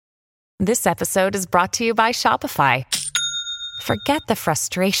This episode is brought to you by Shopify. Forget the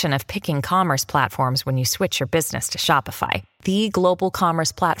frustration of picking commerce platforms when you switch your business to Shopify, the global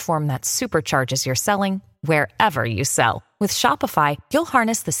commerce platform that supercharges your selling wherever you sell. With Shopify, you'll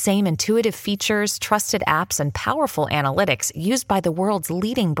harness the same intuitive features, trusted apps, and powerful analytics used by the world's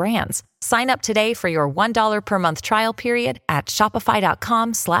leading brands. Sign up today for your $1 per month trial period at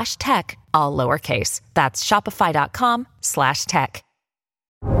shopify.com/tech, all lowercase. That's shopify.com/tech.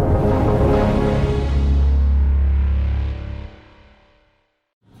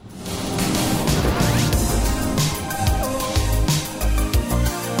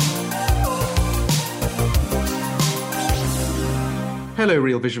 Hello,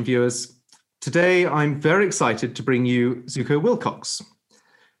 Real Vision viewers. Today, I'm very excited to bring you Zooko Wilcox.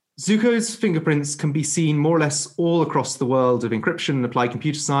 Zooko's fingerprints can be seen more or less all across the world of encryption and applied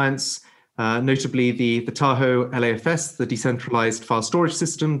computer science, notably the Tahoe LAFS, the decentralized file storage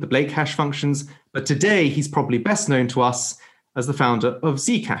system, the Blake hash functions. But today, he's probably best known to us as the founder of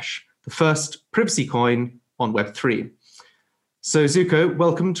Zcash, the first privacy coin on Web3. So, Zooko,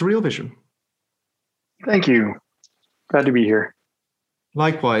 welcome to Real Vision. Thank you. Glad to be here.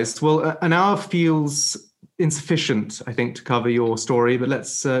 Likewise. Well, an hour feels insufficient, I think, to cover your story, but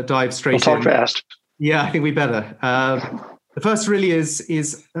let's dive straight in. We'll talk fast. Yeah, I think we better. The first really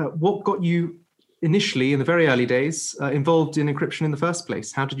is what got you initially, in the very early days, involved in encryption in the first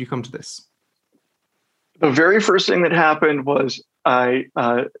place? How did you come to this? The very first thing that happened was I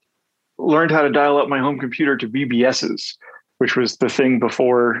learned how to dial up my home computer to BBSs, which was the thing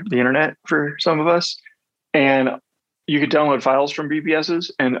before the internet for some of us. And you could download files from BBSs,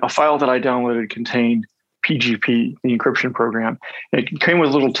 and a file that I downloaded contained PGP, the encryption program. And it came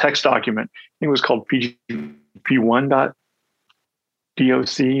with a little text document. I think it was called PGP1.doc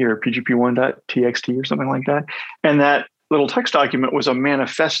or PGP1.txt or something like that. And that little text document was a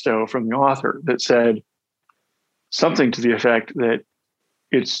manifesto from the author that said something to the effect that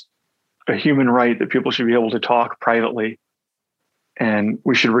it's a human right that people should be able to talk privately, and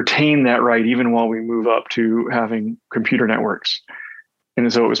we should retain that right even while we move up to having computer networks.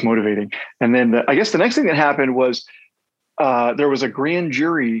 And so it was motivating. And then I guess the next thing that happened was there was a grand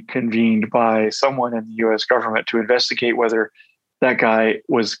jury convened by someone in the US government to investigate whether that guy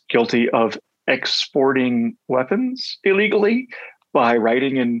was guilty of exporting weapons illegally by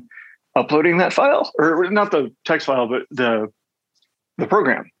writing and uploading that file, or not the text file, but the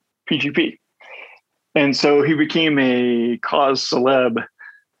program, PGP. And so he became a cause celeb.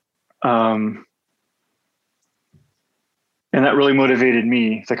 And that really motivated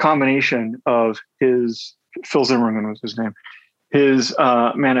me. The combination of Phil Zimmermann was his name, his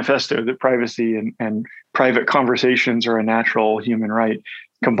manifesto that privacy and private conversations are a natural human right,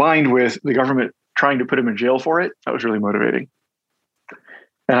 combined with the government trying to put him in jail for it, that was really motivating.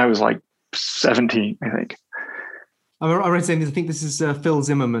 And I was like 17, I think. I'm right saying this. I think this is Phil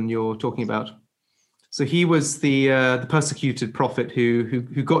Zimmermann you're talking about. So he was the persecuted prophet who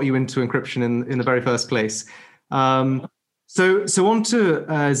got you into encryption in the very first place. So on to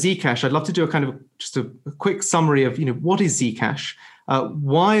Zcash. I'd love to do just a quick summary of what is Zcash,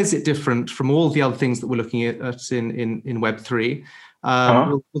 why is it different from all the other things that we're looking at in Web3.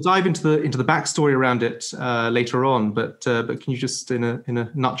 We'll dive into the backstory around it later on. But can you just in a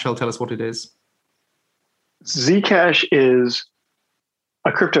nutshell tell us what it is? Zcash is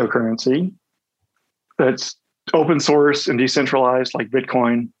a cryptocurrency that's open source and decentralized like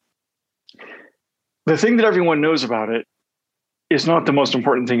Bitcoin. The thing that everyone knows about it is not the most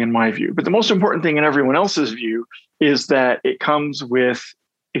important thing in my view, but the most important thing in everyone else's view is that it comes with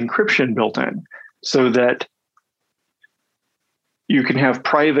encryption built in so that you can have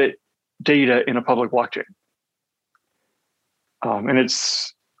private data in a public blockchain. And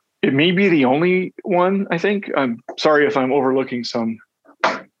it may be the only one, I think. I'm sorry if I'm overlooking some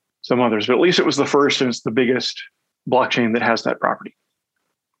others, but at least it was the first and it's the biggest blockchain that has that property.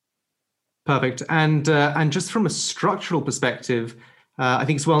 Perfect. And just from a structural perspective, I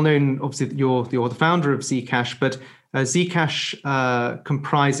think it's well known, obviously, that you're the founder of Zcash, but Zcash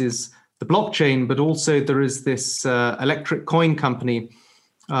comprises the blockchain, but also there is this electric coin company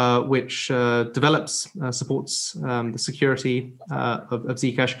which develops, supports the security of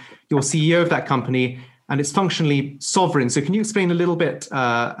Zcash. You're CEO of that company, and it's functionally sovereign. So can you explain a little bit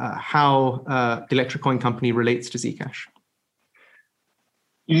how the electric coin company relates to Zcash?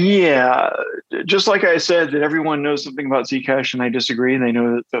 Yeah, just like I said, that everyone knows something about Zcash, and I disagree. They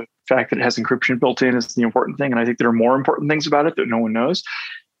know that the fact that it has encryption built in is the important thing, and I think there are more important things about it that no one knows.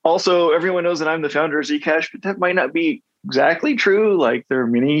 Also, everyone knows that I'm the founder of Zcash, but that might not be exactly true. Like, there are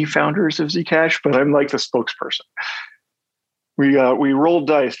many founders of Zcash, but I'm like the spokesperson. we rolled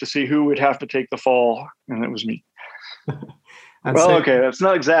dice to see who would have to take the fall, and it was me. Okay, that's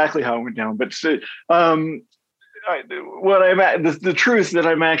not exactly how it went down, but what I'm at, the truth that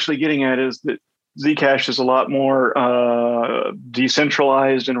I'm actually getting at is that Zcash is a lot more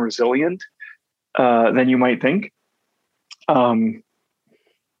decentralized and resilient than you might think.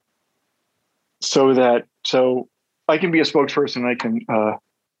 So I can be a spokesperson. I can go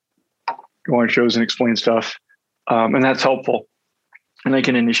on shows and explain stuff, and that's helpful. And I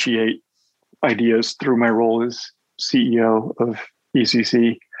can initiate ideas through my role as CEO of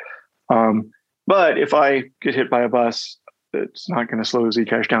ECC. But if I get hit by a bus, it's not going to slow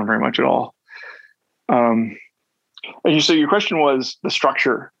Zcash down very much at all. So your question was the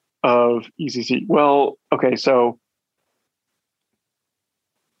structure of ECC. Well, okay, so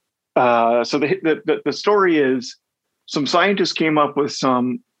the story is some scientists came up with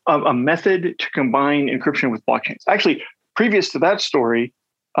a method to combine encryption with blockchains. Actually, previous to that story,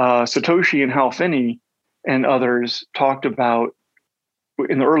 Satoshi and Hal Finney and others talked about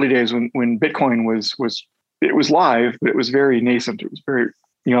in the early days when Bitcoin was live, but it was very nascent. It was very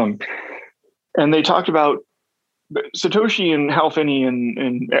young. And they talked about Satoshi and Hal Finney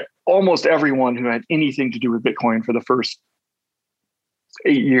and almost everyone who had anything to do with Bitcoin for the first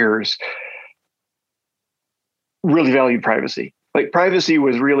 8 years really valued privacy. Like privacy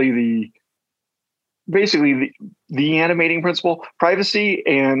was really basically the animating principle. Privacy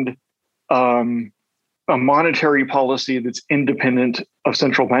and a monetary policy that's independent of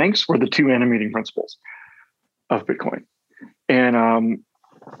central banks were the two animating principles of Bitcoin. And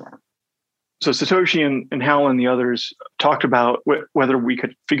so Satoshi and Hal and the others talked about whether we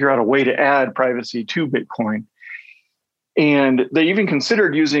could figure out a way to add privacy to Bitcoin. And they even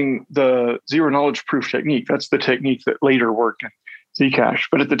considered using the zero knowledge proof technique. That's the technique that later worked in Zcash.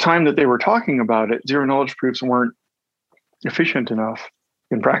 But at the time that they were talking about it, zero knowledge proofs weren't efficient enough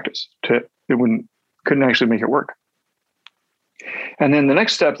in practice. Couldn't actually make it work. And then the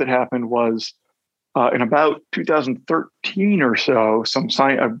next step that happened was in about 2013 or so,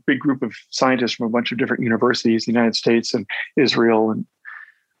 a big group of scientists from a bunch of different universities, the United States and Israel, and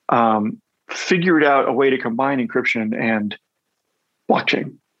figured out a way to combine encryption and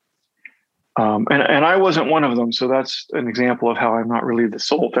blockchain. And I wasn't one of them, so that's an example of how I'm not really the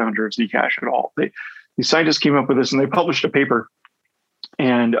sole founder of Zcash at all. These scientists came up with this, and they published a paper.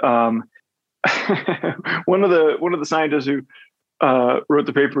 And one of the scientists who wrote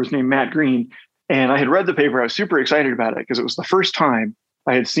the paper was named Matt Green, and I had read the paper. I was super excited about it because it was the first time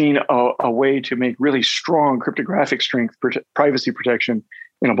I had seen a way to make really strong cryptographic strength privacy protection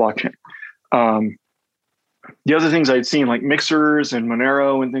in a blockchain. The other things I'd seen, like mixers and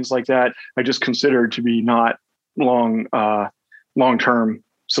Monero and things like that, I just considered to be not long-term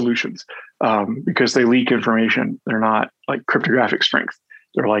solutions because they leak information. They're not like cryptographic strength.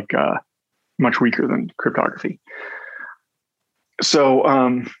 They're like much weaker than cryptography. So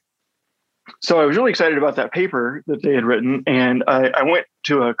I was really excited about that paper that they had written, and I went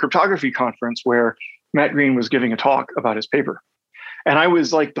to a cryptography conference where Matt Green was giving a talk about his paper. And I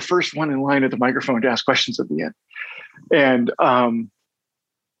was like the first one in line at the microphone to ask questions at the end. And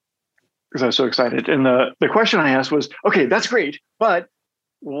because I was so excited. And the question I asked was, okay, that's great, but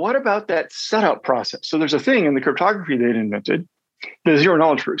what about that setup process? So there's a thing in the cryptography they'd invented, the zero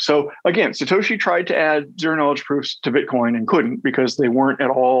knowledge proof. So again, Satoshi tried to add zero knowledge proofs to Bitcoin and couldn't because they weren't at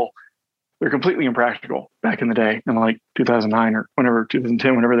all, they're completely impractical back in the day in like 2009 or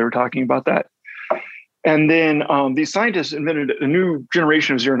 2010, whenever they were talking about that. And then these scientists invented a new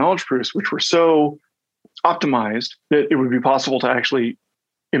generation of zero knowledge proofs, which were so optimized that it would be possible to actually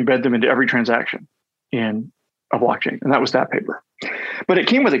embed them into every transaction in a blockchain. And that was that paper. But it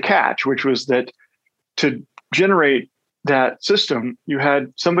came with a catch, which was that to generate that system,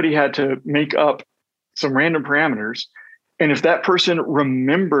 somebody had to make up some random parameters. And if that person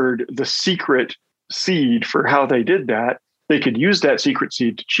remembered the secret seed for how they did that, they could use that secret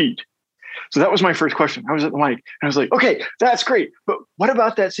seed to cheat. So that was my first question. I was at the mic and I was like, okay, that's great. But what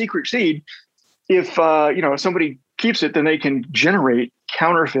about that secret seed? If somebody keeps it, then they can generate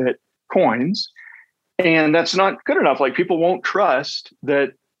counterfeit coins. And that's not good enough. Like people won't trust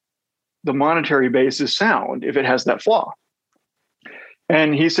that the monetary base is sound if it has that flaw.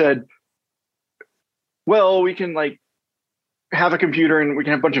 And he said, well, we can like have a computer and we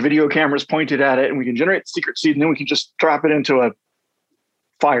can have a bunch of video cameras pointed at it and we can generate the secret seed and then we can just drop it into a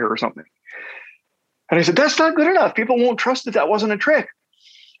fire or something. And I said, that's not good enough. People won't trust that wasn't a trick.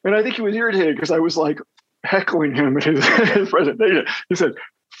 And I think he was irritated because I was like heckling him at his presentation. He said,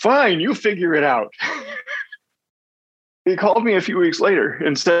 fine, you figure it out. He called me a few weeks later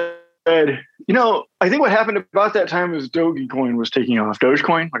and said I think what happened about that time is Dogecoin was taking off.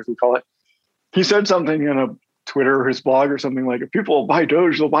 Dogecoin, what do we call it? He said something in a Twitter or his blog or something like, if people buy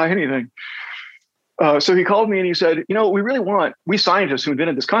Doge, they'll buy anything. So he called me and he said, we scientists who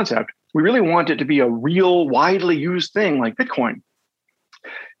invented this concept, we really want it to be a real widely used thing like Bitcoin.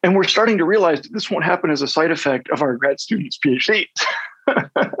 And we're starting to realize that this won't happen as a side effect of our grad students' PhDs.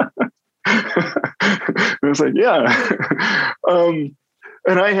 I was like, yeah.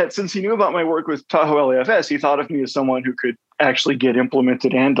 And I had, since he knew about my work with Tahoe LAFS, he thought of me as someone who could actually get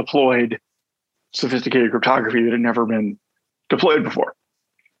implemented and deployed sophisticated cryptography that had never been deployed before.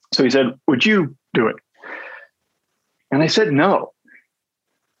 So he said, would you do it? And I said, no.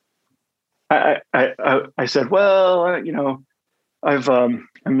 I said, well, I'm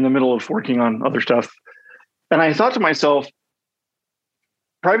in the middle of working on other stuff. And I thought to myself,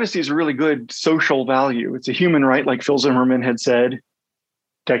 privacy is a really good social value. It's a human right, like Phil Zimmermann had said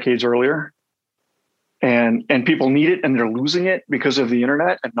decades earlier. And people need it and they're losing it because of the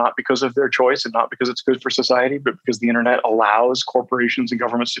internet and not because of their choice and not because it's good for society, but because the internet allows corporations and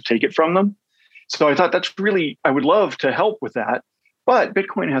governments to take it from them. So I thought I would love to help with that, but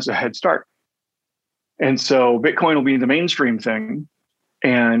Bitcoin has a head start. And so Bitcoin will be the mainstream thing,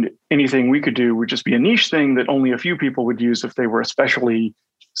 and anything we could do would just be a niche thing that only a few people would use if they were especially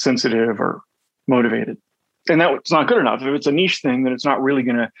sensitive or motivated. And that's not good enough. If it's a niche thing, then it's not really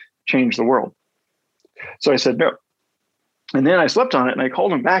going to change the world. So I said, no. And then I slept on it and I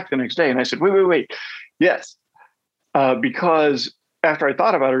called him back the next day and I said, wait. Yes. Because after I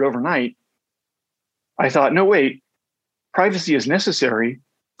thought about it overnight, I thought, no, wait, privacy is necessary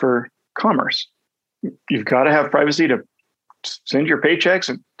for commerce. You've got to have privacy to send your paychecks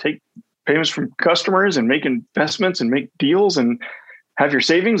and take payments from customers and make investments and make deals and have your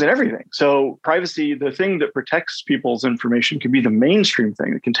savings and everything. So privacy, the thing that protects people's information, can be the mainstream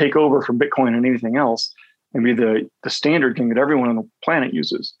thing that can take over from Bitcoin and anything else and be the standard thing that everyone on the planet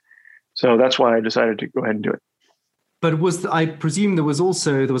uses. So that's why I decided to go ahead and do it. But I presume there was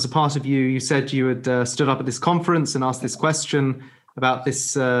a part of you said you had stood up at this conference and asked this question about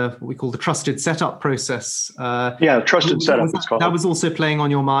this, what we call the trusted setup process. Trusted setup. That was also playing on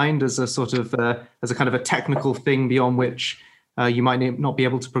your mind as a sort of, as a kind of a technical thing beyond which you might not be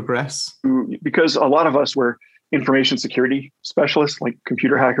able to progress? Because a lot of us were information security specialists, like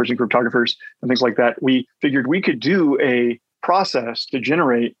computer hackers and cryptographers and things like that. We figured we could do a process to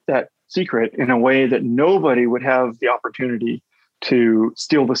generate that secret in a way that nobody would have the opportunity to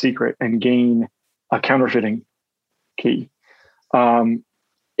steal the secret and gain a counterfeiting key. And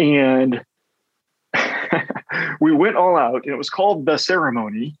we went all out, and it was called The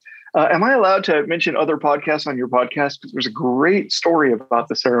Ceremony. Am I allowed to mention other podcasts on your podcast? Because there's a great story about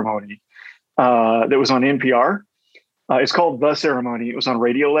The Ceremony that was on NPR. It's called The Ceremony. It was on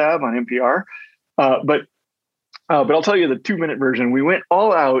Radiolab on NPR. But I'll tell you the 2-minute version. We went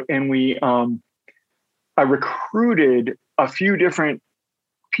all out, and I recruited a few different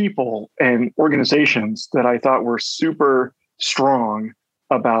people and organizations that I thought were super strong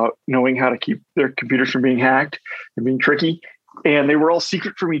about knowing how to keep their computers from being hacked and being tricky. And they were all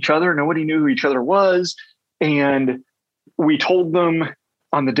secret from each other. Nobody knew who each other was. And we told them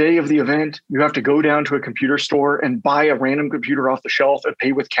on the day of the event, you have to go down to a computer store and buy a random computer off the shelf and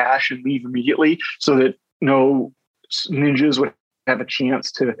pay with cash and leave immediately so that no ninjas would have a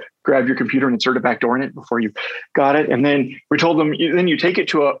chance to grab your computer and insert a backdoor in it before you got it. And then we told them, then you take it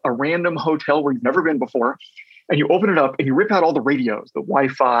to a random hotel where you've never been before, and you open it up and you rip out all the radios, the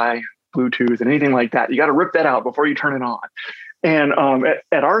Wi-Fi, Bluetooth, and anything like that. You got to rip that out before you turn it on. And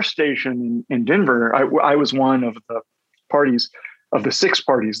at our station in Denver, I was one of the parties, of the 6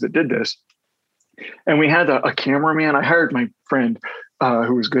 parties that did this. And we had a cameraman. I hired my friend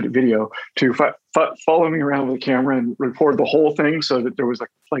who was good at video to follow me around with a camera and record the whole thing so that there was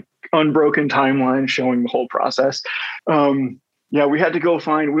like unbroken timeline showing the whole process. We had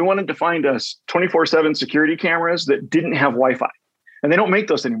to we wanted to find us 24/7 security cameras that didn't have Wi-Fi. And they don't make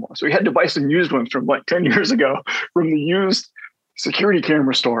those anymore. So we had to buy some used ones from like 10 years ago from the used security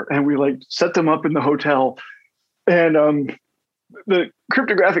camera store. And we set them up in the hotel. And the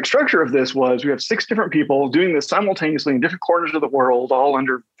cryptographic structure of this was we have 6 different people doing this simultaneously in different corners of the world, all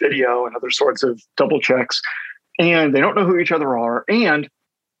under video and other sorts of double checks. And they don't know who each other are. And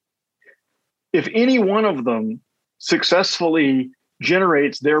if any one of them successfully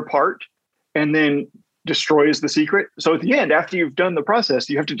generates their part and then destroys the secret. So at the end, after you've done the process,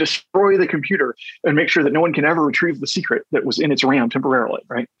 you have to destroy the computer and make sure that no one can ever retrieve the secret that was in its RAM temporarily,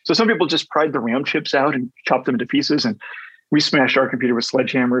 right? So some people just pried the RAM chips out and chopped them to pieces. And we smashed our computer with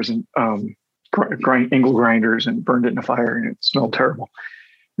sledgehammers and angle grinders and burned it in a fire, and it smelled terrible.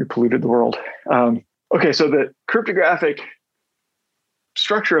 We polluted the world. Okay, so the cryptographic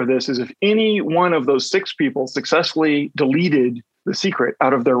structure of this is if any one of those 6 people successfully deleted the secret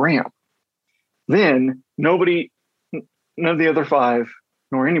out of their RAM, then none of the other 5,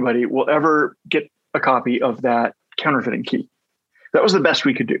 nor anybody will ever get a copy of that counterfeiting key. That was the best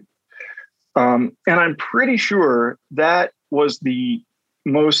we could do. And I'm pretty sure that was the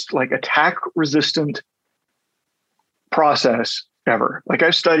most like attack resistant process ever. Like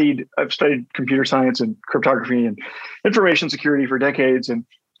I've studied computer science and cryptography and information security for decades. And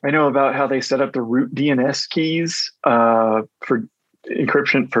I know about how they set up the root DNS keys for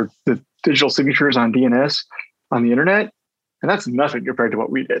encryption for the digital signatures on DNS on the internet. And that's nothing compared to what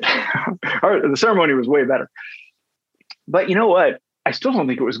we did. The ceremony was way better. But you know what? I still don't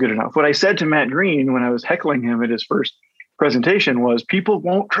think it was good enough. What I said to Matt Green when I was heckling him at his first presentation was people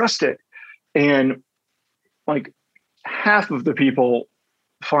won't trust it. And like half of the people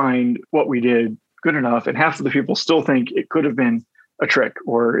find what we did good enough, and half of the people still think it could have been a trick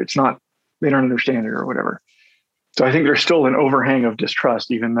or it's not, they don't understand it or whatever. So I think there's still an overhang of distrust,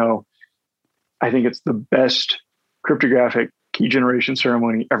 even though I think it's the best cryptographic key generation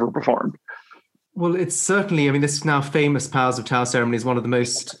ceremony ever performed. Well, it's certainly, I mean, this now famous Powers of Tau ceremony is one of the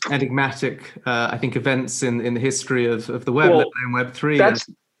most enigmatic, I think, events in the history of the web, let alone Web3.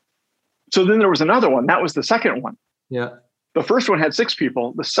 So then there was another one. That was the second one. Yeah. The first one had 6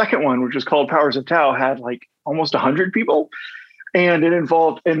 people. The second one, which was called Powers of Tau, had like almost 100 people. And it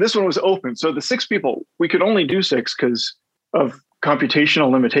involved, and this one was open. So the 6 people, we could only do 6 because of computational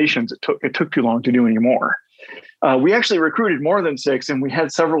limitations. It took too long to do any more. We actually recruited more than 6, and we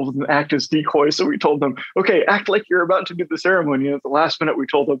had several of them act as decoys. So we told them, okay, act like you're about to do the ceremony. And at the last minute, we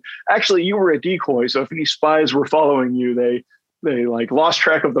told them, actually, you were a decoy. So if any spies were following you, they like lost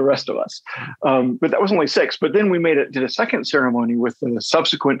track of the rest of us. But that was only 6. But then we did a second ceremony with the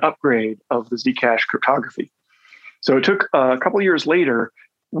subsequent upgrade of the Zcash cryptography. So it took a couple of years later,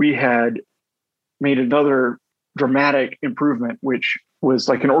 we had made another dramatic improvement, which was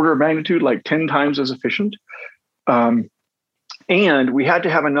like an order of magnitude, like 10 times as efficient. And we had to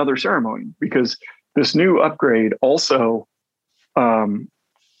have another ceremony because this new upgrade also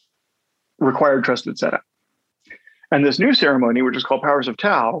required trusted setup. And this new ceremony, which is called Powers of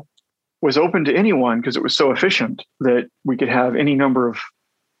Tau, was open to anyone because it was so efficient that we could have any number of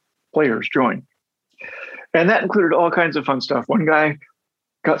players join. And that included all kinds of fun stuff. One guy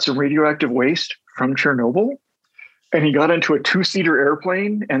got some radioactive waste from Chernobyl, and he got into a 2-seater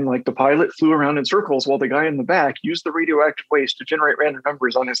airplane, and like the pilot flew around in circles while the guy in the back used the radioactive waste to generate random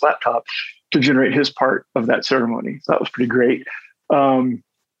numbers on his laptop to generate his part of that ceremony. So that was pretty great.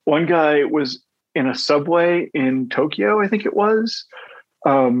 One guy was in a subway in Tokyo, I think it was.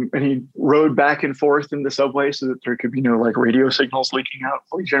 And he rode back and forth in the subway so that there could be no like radio signals leaking out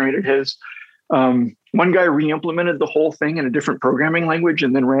while he generated his. One guy re-implemented the whole thing in a different programming language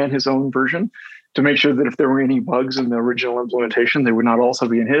and then ran his own version to make sure that if there were any bugs in the original implementation, they would not also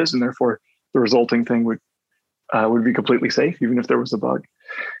be in his, and therefore the resulting thing would be completely safe, even if there was a bug.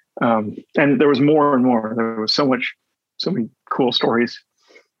 And there was more and more. There was so many cool stories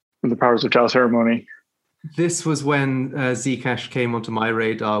from the Powers of Tau ceremony. This was when Zcash came onto my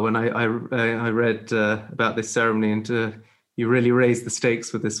radar when I read about this ceremony, and you really raised the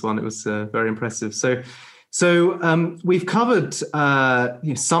stakes with this one. It was very impressive. So we've covered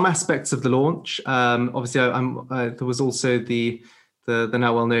some aspects of the launch. Obviously, there was also the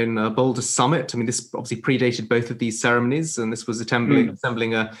now well-known Boulder Summit. I mean, this obviously predated both of these ceremonies, and this was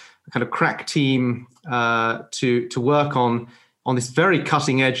assembling a kind of crack team to work on this very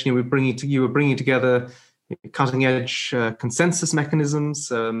cutting edge. You were bringing together cutting edge consensus mechanisms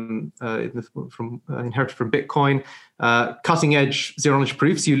inherited from Bitcoin, cutting edge zero-knowledge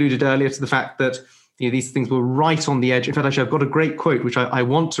proofs. You alluded earlier to the fact that these things were right on the edge. In fact, actually, I've got a great quote, which I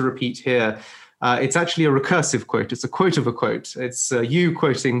want to repeat here. It's actually a recursive quote. It's a quote of a quote. It's you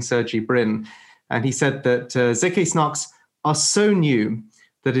quoting Sergey Brin. And he said that ZK snarks are so new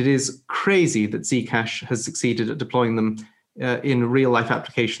that it is crazy that Zcash has succeeded at deploying them in real-life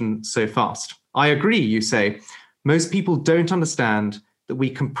application so fast. I agree, you say. Most people don't understand that we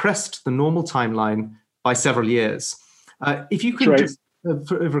compressed the normal timeline by several years. If you could just,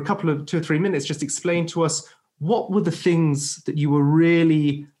 for over a couple of 2 or 3 minutes, just explain to us what were the things that you were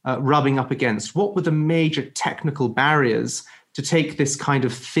really rubbing up against? What were the major technical barriers to take this kind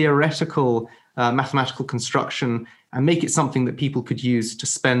of theoretical mathematical construction and make it something that people could use to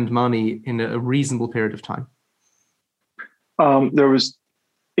spend money in a reasonable period of time? There was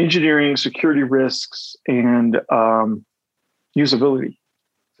engineering, security risks, and usability.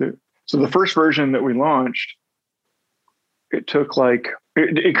 So the first version that we launched, it took like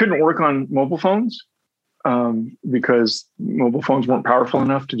it couldn't work on mobile phones because mobile phones weren't powerful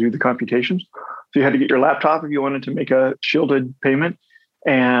enough to do the computations. So you had to get your laptop if you wanted to make a shielded payment.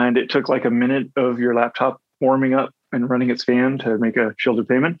 And it took like a minute of your laptop warming up and running its fan to make a shielded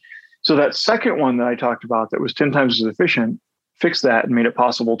payment. So that second one that I talked about that was 10 times as efficient fixed that and made it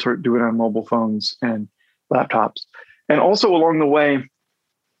possible to do it on mobile phones and laptops. And also along the way,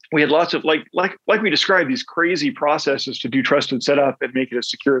 we had lots of like we described, these crazy processes to do trusted setup and make it as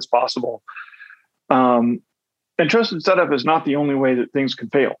secure as possible. And trusted setup is not the only way that things can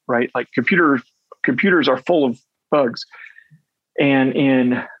fail, right? Like computers are full of bugs. And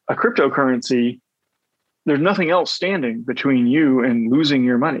in a cryptocurrency, there's nothing else standing between you and losing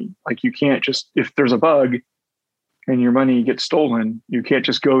your money. Like you can't just, if there's a bug and your money gets stolen, you can't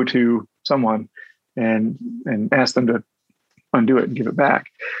just go to someone and ask them to undo it and give it back.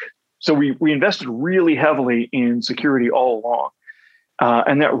 So we invested really heavily in security all along.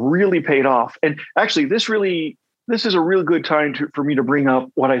 And that really paid off. And actually, this is a real good time for me to bring up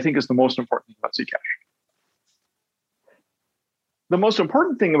what I think is the most important thing about Zcash. The most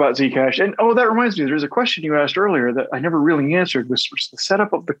important thing about Zcash, and that reminds me, there's a question you asked earlier that I never really answered, was the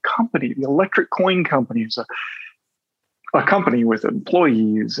setup of the company. The Electric Coin Company is a company with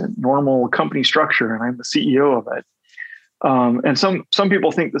employees and normal company structure, and I'm the CEO of it. And some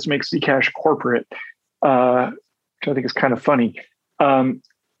people think this makes Zcash corporate, which I think is kind of funny. But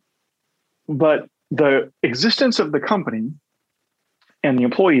the existence of the company and the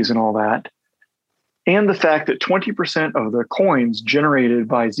employees and all that, and the fact that 20% of the coins generated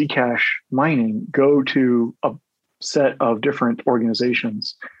by Zcash mining go to a set of different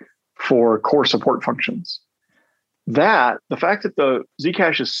organizations for core support functions. The fact that the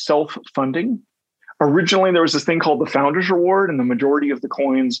Zcash is self-funding, originally there was this thing called the Founders Reward, and the majority of the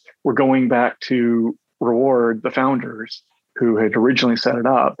coins were going back to reward the founders who had originally set it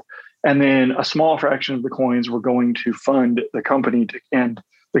up. And then a small fraction of the coins were going to fund the company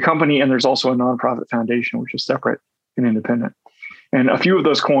and there's also a nonprofit foundation, which is separate and independent. And a few of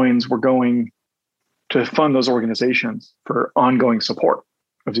those coins were going to fund those organizations for ongoing support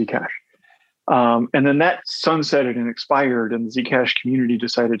of Zcash. And then that sunsetted and expired, and the Zcash community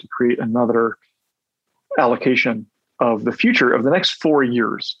decided to create another allocation of the future of the next 4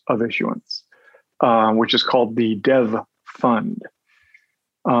 years of issuance, which is called the Dev Fund.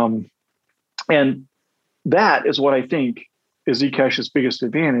 And that is what I think is Zcash's biggest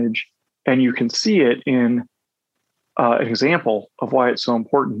advantage. And you can see it in an example of why it's so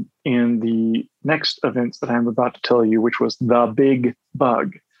important in the next events that I'm about to tell you, which was the big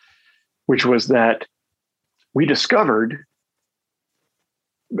bug, which was that we discovered,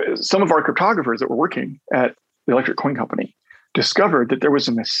 some of our cryptographers that were working at the Electric Coin Company discovered that there was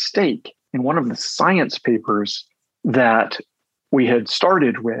a mistake in one of the science papers that we had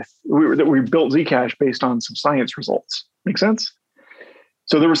started with, that we built Zcash based on some science results. Make sense?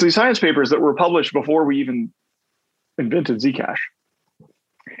 So there was these science papers that were published before we even invented Zcash.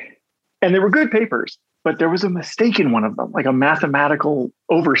 And they were good papers, but there was a mistake in one of them, like a mathematical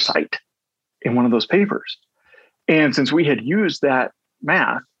oversight in one of those papers. And since we had used that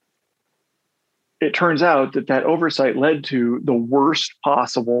math, it turns out that oversight led to the worst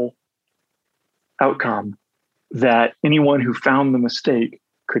possible outcome, that anyone who found the mistake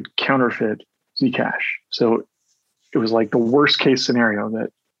could counterfeit Zcash. So it was like the worst case scenario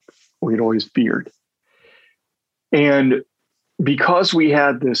that we'd always feared. And because we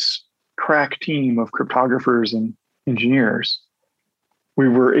had this crack team of cryptographers and engineers, we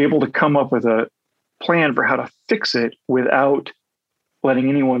were able to come up with a plan for how to fix it without letting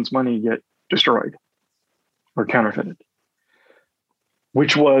anyone's money get destroyed or counterfeited,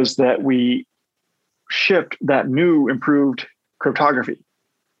 which was that we shipped that new improved cryptography,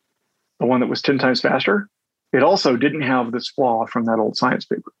 the one that was 10 times faster. It also didn't have this flaw from that old science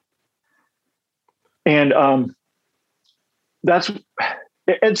paper. And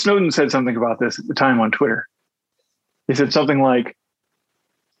Ed Snowden said something about this at the time on Twitter. He said something like,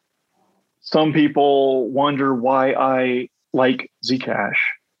 some people wonder why I like Zcash.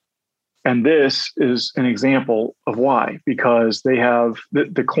 And this is an example of why, because they have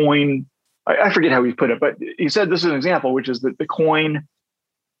the coin. I forget how he put it, but he said this is an example, which is that the coin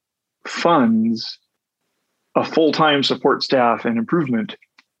funds a full-time support staff and improvement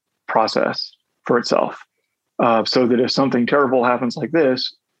process for itself. So that if something terrible happens like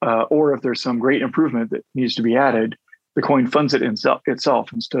this, or if there's some great improvement that needs to be added, the coin funds it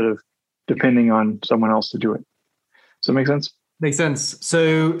itself instead of depending on someone else to do it. Does that make sense? Makes sense.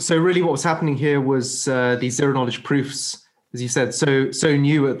 So really what was happening here was these zero knowledge proofs, as you said, so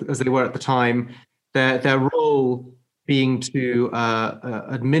new as they were at the time, their role being to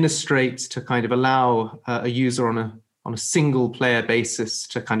administrate, to kind of allow a user on a single player basis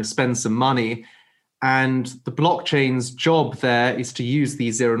to kind of spend some money. And the blockchain's job there is to use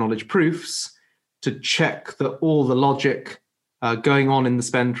these zero knowledge proofs to check that all the logic going on in the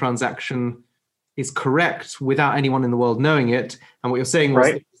spend transaction is correct without anyone in the world knowing it. And what you're saying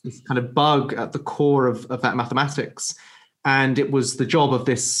was this kind of bug at the core of that mathematics. And it was the job of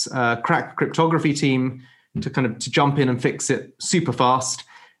this crack cryptography team to jump in and fix it super fast.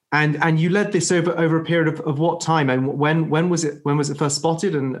 And you led this over a period of what time? And when was it first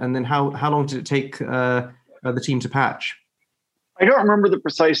spotted? And then how long did it take the team to patch? I don't remember the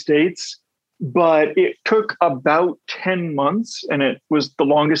precise dates, but it took about 10 months, and it was the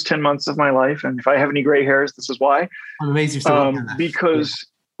longest 10 months of my life. And if I have any gray hairs, this is why. I'm amazed you're still because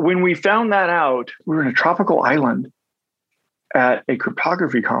when we found that out, we were in a tropical island at a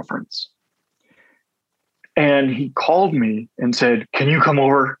cryptography conference. And he called me and said, "Can you come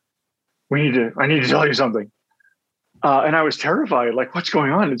over? I need to tell you something." And I was terrified. Like, what's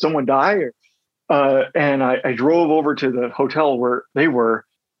going on? Did someone die? And I drove over to the hotel where they were.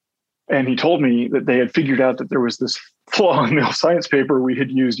 And he told me that they had figured out that there was this flaw in the science paper we had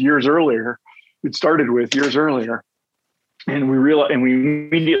used years earlier. It started with years earlier. And we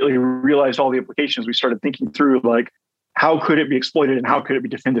immediately realized all the implications. We started thinking through, like, how could it be exploited and how could it be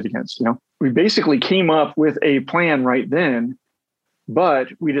defended against? We basically came up with a plan right then, but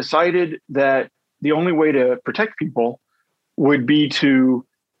we decided that the only way to protect people would be to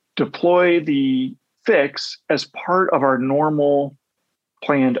deploy the fix as part of our normal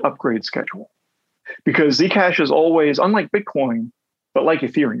planned upgrade schedule. Because Zcash is always, unlike Bitcoin, but like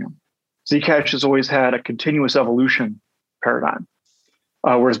Ethereum, Zcash has always had a continuous evolution paradigm.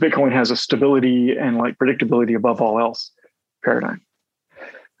 Whereas Bitcoin has a stability and like predictability above all else paradigm.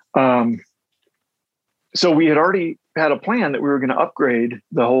 So we had already had a plan that we were going to upgrade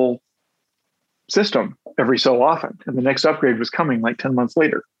the whole system every so often. And the next upgrade was coming like 10 months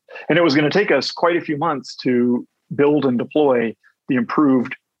later. And it was going to take us quite a few months to build and deploy the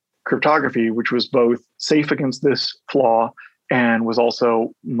improved cryptography, which was both safe against this flaw and was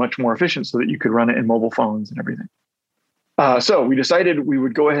also much more efficient so that you could run it in mobile phones and everything. So we decided we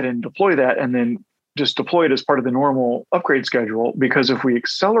would go ahead and deploy that and then just deploy it as part of the normal upgrade schedule, because if we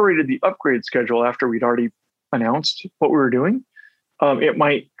accelerated the upgrade schedule after we'd already announced what we were doing, it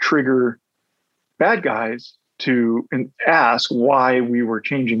might trigger bad guys to ask why we were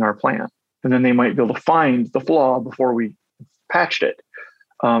changing our plan. And then they might be able to find the flaw before we patched it.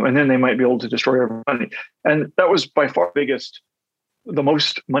 And then they might be able to destroy our money. And that was by far the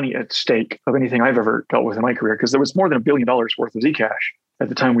most money at stake of anything I've ever dealt with in my career, because there was more than $1 billion worth of Zcash at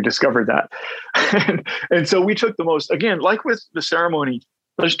the time we discovered that. and so we took the most, again, like with the ceremony,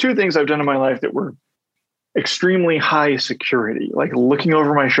 there's two things I've done in my life that were extremely high security, like looking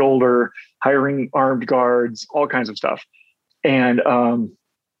over my shoulder, hiring armed guards, all kinds of stuff. And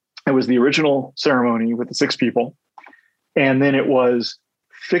it was the original ceremony with the 6 people. And then it was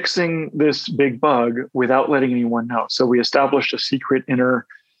fixing this big bug without letting anyone know. So we established a secret inner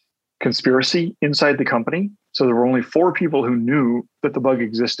conspiracy inside the company. So there were only 4 people who knew that the bug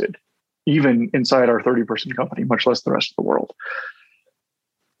existed, even inside our 30-person company, much less the rest of the world.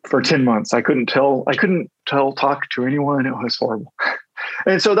 For 10 months, I couldn't talk to anyone. It was horrible.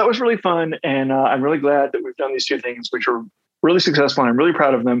 And so that was really fun. And I'm really glad that we've done these 2 things, which are really successful. And I'm really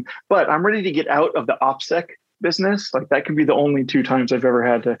proud of them, but I'm ready to get out of the OPSEC business. Like, that could be the only 2 times I've ever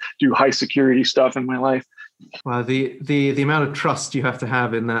had to do high security stuff in my life. Well, the amount of trust you have to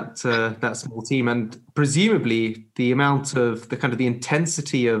have in that small team, and presumably the amount of the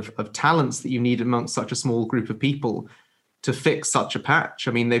intensity of talents that you need amongst such a small group of people to fix such a patch.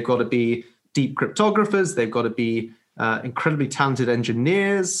 I mean, they've got to be deep cryptographers, they've got to be incredibly talented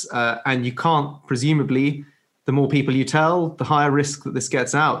engineers, and you can't, presumably, the more people you tell, the higher risk that this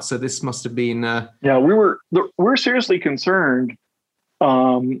gets out. So this must have been... Yeah, we're seriously concerned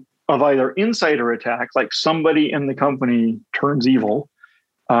of either insider attack, like somebody in the company turns evil,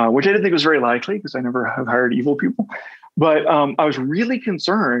 which I didn't think was very likely because I never have hired evil people. But I was really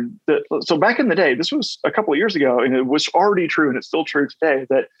concerned that, so back in the day, this was a couple of years ago, and it was already true, and it's still true today,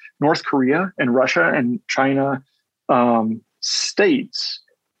 that North Korea and Russia and China states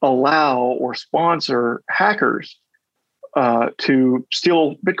allow or sponsor hackers to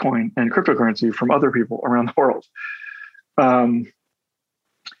steal Bitcoin and cryptocurrency from other people around the world.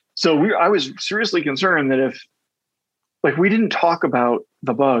 So I was seriously concerned that if, like, we didn't talk about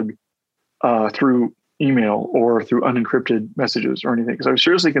the bug through email or through unencrypted messages or anything, because I was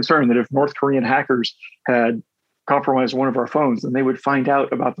seriously concerned that if North Korean hackers had compromised one of our phones, then they would find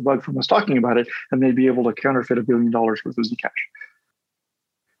out about the bug from us talking about it, and they'd be able to counterfeit $1 billion worth of Zcash.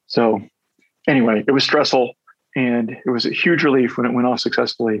 So anyway, it was stressful, and it was a huge relief when it went off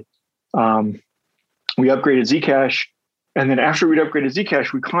successfully. We upgraded Zcash, and then after we'd upgraded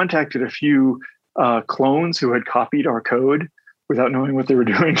Zcash, we contacted a few clones who had copied our code without knowing what they were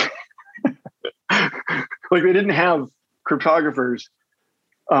doing. Like, they didn't have cryptographers.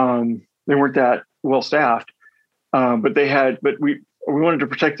 They weren't that well staffed, but we wanted to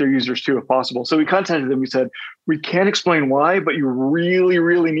protect their users too, if possible. So we contacted them. We said, we can't explain why, but you really,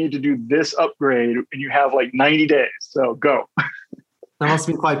 really need to do this upgrade, and you have like 90 days. So go. That must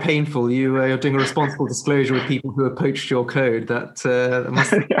have been quite painful. You're doing a responsible disclosure with people who have poached your code. That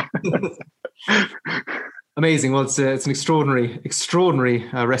must amazing. Well, it's an extraordinary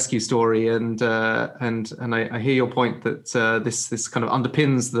rescue story, and I hear your point that this kind of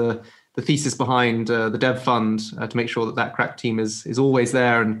underpins the thesis behind the Dev Fund to make sure that crack team is always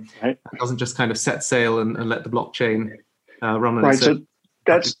there and doesn't just kind of set sail and let the blockchain run on its own.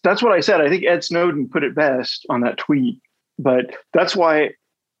 So that's what I said. I think Ed Snowden put it best on that tweet. But that's why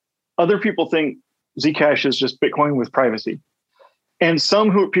other people think Zcash is just Bitcoin with privacy. And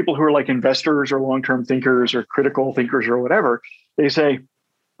people who are like investors or long-term thinkers or critical thinkers or whatever, they say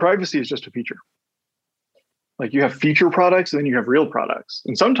privacy is just a feature. Like, you have feature products and then you have real products.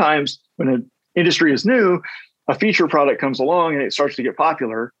 And sometimes when an industry is new, a feature product comes along and it starts to get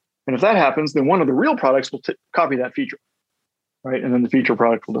popular. And if that happens, then one of the real products will copy that feature, right? And then the feature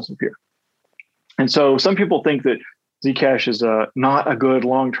product will disappear. And so some people think that Zcash is not a good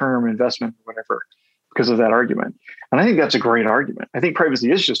long-term investment or whatever because of that argument. And I think that's a great argument. I think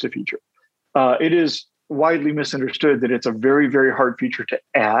privacy is just a feature. It is widely misunderstood that it's a very, very hard feature to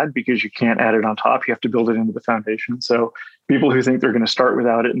add because you can't add it on top. You have to build it into the foundation. So people who think they're going to start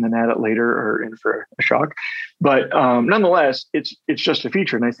without it and then add it later are in for a shock. But nonetheless, it's just a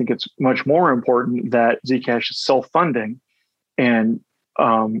feature. And I think it's much more important that Zcash is self-funding and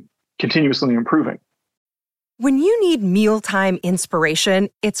continuously improving. When you need mealtime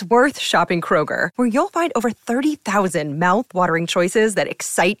inspiration, it's worth shopping Kroger, where you'll find over 30,000 mouth-watering choices that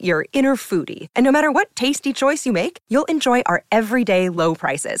excite your inner foodie. And no matter what tasty choice you make, you'll enjoy our everyday low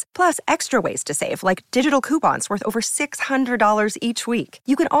prices, plus extra ways to save, like digital coupons worth over $600 each week.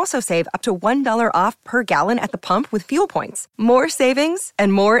 You can also save up to $1 off per gallon at the pump with fuel points. More savings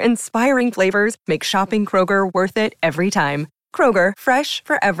and more inspiring flavors make shopping Kroger worth it every time. Kroger, fresh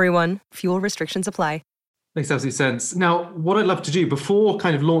for everyone. Fuel restrictions apply. Makes absolute sense. Now, what I'd love to do before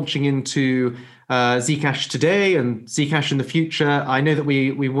kind of launching into Zcash today and Zcash in the future, I know that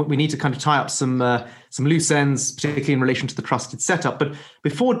we need to kind of tie up some loose ends, particularly in relation to the trusted setup. But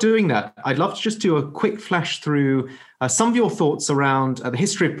before doing that, I'd love to just do a quick flash through some of your thoughts around the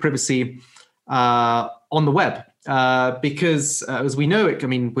history of privacy on the web, because as we know,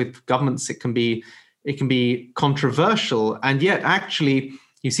 with governments, it can be controversial, and yet actually,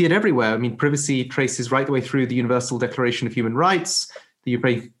 you see it everywhere. Privacy traces right the way through the Universal Declaration of Human Rights, the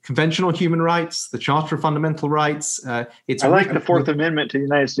European Convention on Human Rights, the Charter of Fundamental Rights. I like the Fourth Amendment to the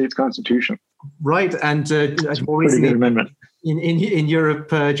United States Constitution. Right, and more recently in Europe,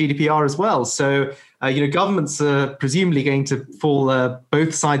 GDPR as well. So, governments are presumably going to fall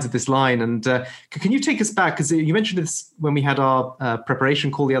both sides of this line. And can you take us back? Because you mentioned this when we had our preparation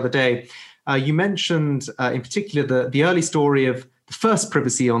call the other day. You mentioned in particular the early story of the first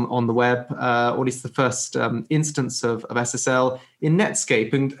privacy on the web, or at least the first instance of SSL in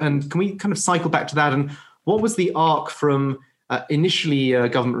Netscape. And can we kind of cycle back to that? And what was the arc from initially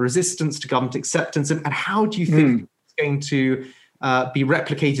government resistance to government acceptance? And how do you think it's going to be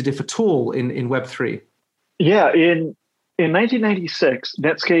replicated, if at all, in Web3? Yeah, in 1996,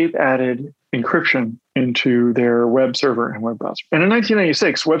 Netscape added encryption into their web server and web browser. And in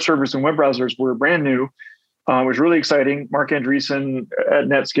 1996, web servers and web browsers were brand new. It was really exciting. Mark Andreessen at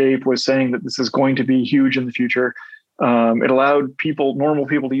Netscape was saying that this is going to be huge in the future. It allowed normal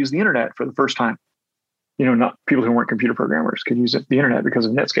people to use the internet for the first time. Not people who weren't computer programmers could use the internet because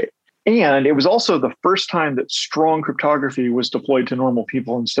of Netscape. And it was also the first time that strong cryptography was deployed to normal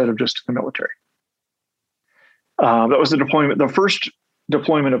people instead of just the military. That was the first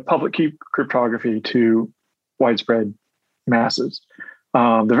deployment of public key cryptography to widespread masses.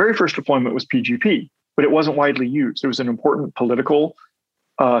 The very first deployment was PGP. But it wasn't widely used. It was an important political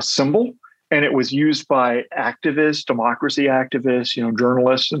symbol, and it was used by activists, democracy activists,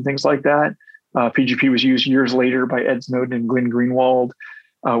 journalists and things like that. PGP was used years later by Ed Snowden and Glenn Greenwald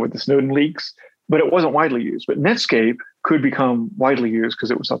with the Snowden leaks, but it wasn't widely used. But Netscape could become widely used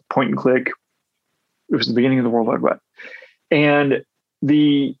because it was a point and click. It was the beginning of the World Wide Web. And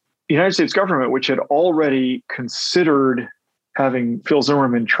the United States government, which had already considered having Phil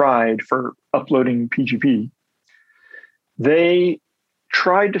Zimmermann tried for uploading PGP, they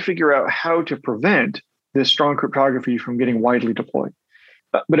tried to figure out how to prevent this strong cryptography from getting widely deployed.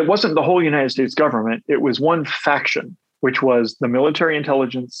 But it wasn't the whole United States government. It was one faction, which was the military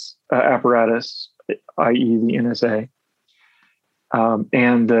intelligence apparatus, i.e. the NSA,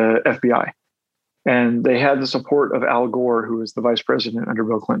 and the FBI. And they had the support of Al Gore, who was the vice president under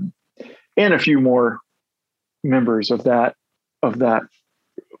Bill Clinton, and a few more members of that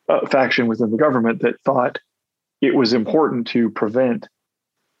faction within the government that thought it was important to prevent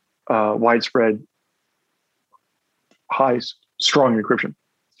widespread, strong encryption.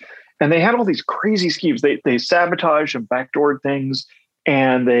 And they had all these crazy schemes. They sabotaged and backdoored things,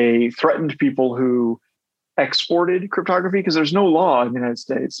 and they threatened people who exported cryptography, because there's no law in the United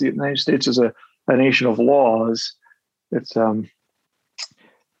States. The United States is a nation of laws. It's got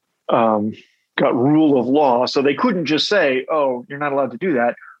rule of law. So they couldn't just say, oh, you're not allowed to do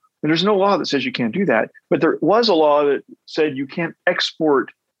that. And there's no law that says you can't do that. But there was a law that said you can't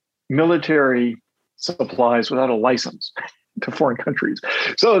export military supplies without a license to foreign countries.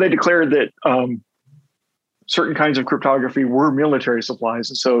 So they declared that certain kinds of cryptography were military supplies.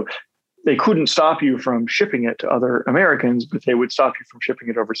 And so they couldn't stop you from shipping it to other Americans, but they would stop you from shipping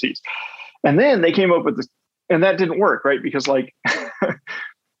it overseas. And then they came up with this, and that didn't work, right? Because like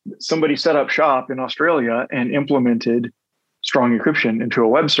somebody set up shop in Australia and implemented strong encryption into a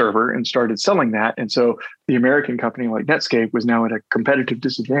web server and started selling that. And so the American company like Netscape was now at a competitive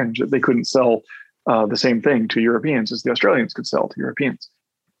disadvantage that they couldn't sell the same thing to Europeans as the Australians could sell to Europeans.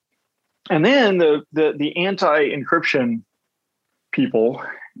 And then the anti-encryption people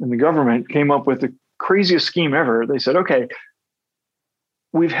in the government came up with the craziest scheme ever. They said, okay,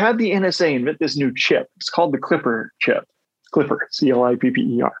 we've had the NSA invent this new chip. It's called the Clipper chip. Clipper,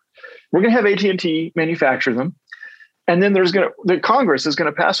 C-L-I-P-P-E-R. We're going to have AT&T manufacture them. And then the Congress is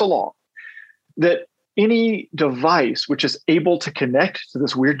going to pass a law that any device which is able to connect to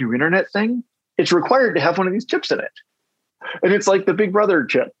this weird new internet thing, it's required to have one of these chips in it. And it's like the Big Brother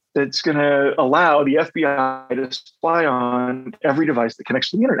chip that's going to allow the FBI to spy on every device that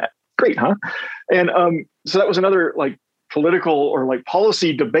connects to the internet. Great, huh? And so that was another like political or like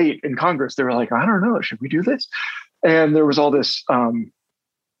policy debate in Congress. They were like, I don't know, should we do this? And there was all this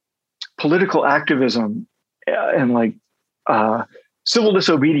political activism and like civil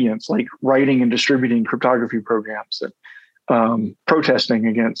disobedience, like writing and distributing cryptography programs and protesting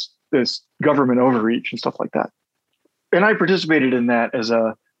against this government overreach and stuff like that. And I participated in that as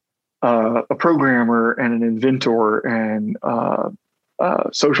a programmer and an inventor and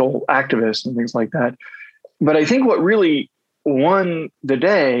social activist and things like that. But I think what really won the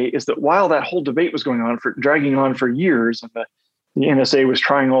day is that while that whole debate was dragging on for years, and the NSA was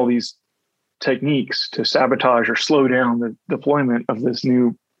trying all these techniques to sabotage or slow down the deployment of this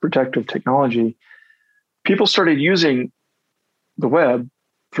new protective technology, people started using the web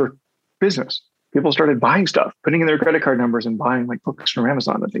for business. People started buying stuff, putting in their credit card numbers and buying like books from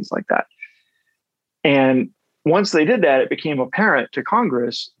Amazon and things like that. And once they did that, it became apparent to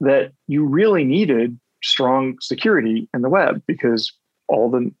Congress that you really needed strong security in the web, because all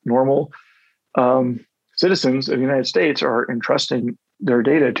the normal citizens of the United States are entrusting their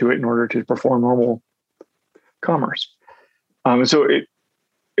data to it in order to perform normal commerce. And so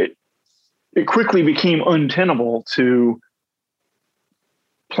it quickly became untenable to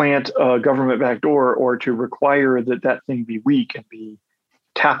plant a government backdoor or to require that thing be weak and be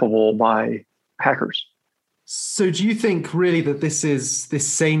tappable by hackers. So do you think really that this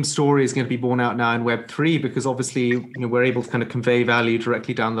same story is going to be borne out now in Web3? Because obviously, we're able to kind of convey value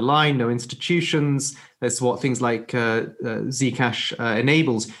directly down the line, no institutions. That's what things like Zcash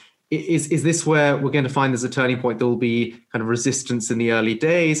enables. Is this where we're going to find there's a turning point? There will be kind of resistance in the early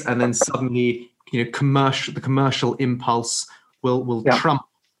days, and then suddenly, the commercial impulse will trump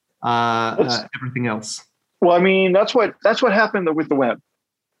everything else. Well, I mean, that's what happened with the web.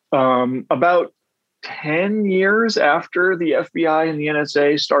 About 10 years after the FBI and the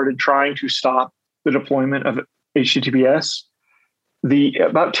NSA started trying to stop the deployment of HTTPS,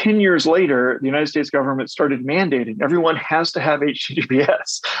 about 10 years later, the United States government started mandating everyone has to have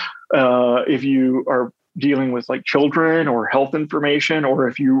HTTPS. If you are dealing with like children or health information, or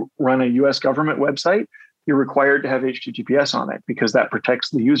if you run a US government website, you're required to have HTTPS on it, because that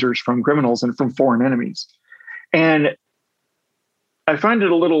protects the users from criminals and from foreign enemies. And I find it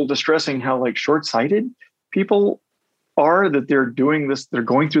a little distressing how like short-sighted people are, that they're doing this. They're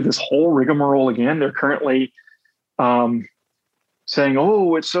going through this whole rigmarole again. They're currently saying,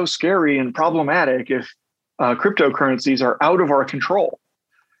 oh, it's so scary and problematic if cryptocurrencies are out of our control.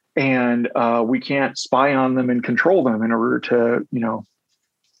 and we can't spy on them and control them in order to,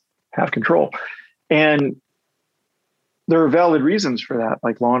 have control. And there are valid reasons for that,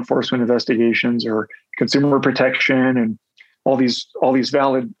 like law enforcement investigations or consumer protection and all these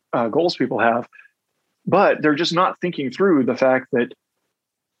valid goals people have. But they're just not thinking through the fact that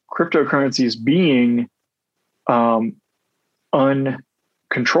cryptocurrencies being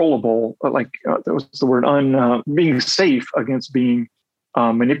uncontrollable, that was the word, being safe against being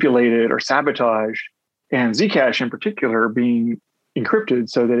manipulated or sabotaged, and Zcash in particular being encrypted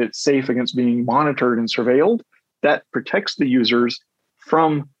so that it's safe against being monitored and surveilled, that protects the users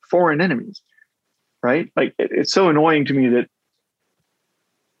from foreign enemies, right? Like it's so annoying to me that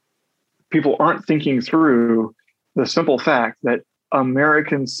people aren't thinking through the simple fact that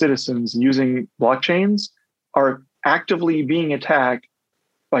American citizens using blockchains are actively being attacked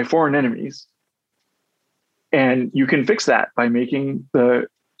by foreign enemies. And you can fix that by making the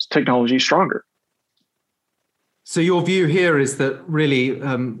technology stronger. So your view here is that really,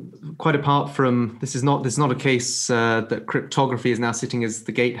 quite apart from this is not a case that cryptography is now sitting as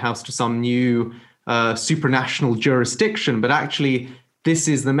the gatehouse to some new supranational jurisdiction, but actually this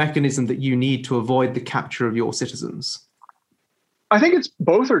is the mechanism that you need to avoid the capture of your citizens. I think it's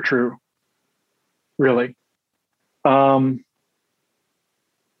both are true, really. In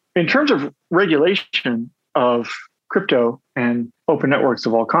terms of regulation of crypto and open networks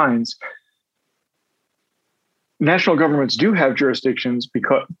of all kinds, national governments do have jurisdictions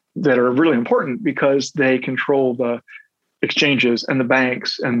that are really important because they control the exchanges and the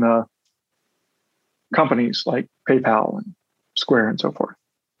banks and the companies like PayPal and Square and so forth.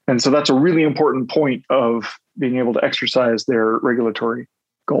 And so that's a really important point of being able to exercise their regulatory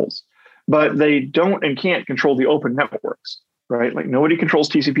goals. But they don't and can't control the open networks, right? Like nobody controls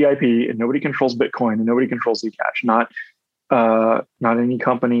TCP/IP and nobody controls Bitcoin and nobody controls Zcash. Not any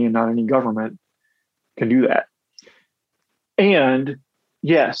company and not any government can do that. And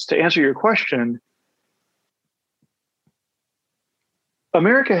yes, to answer your question,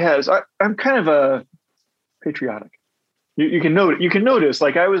 America has, I'm kind of a patriotic. You can notice,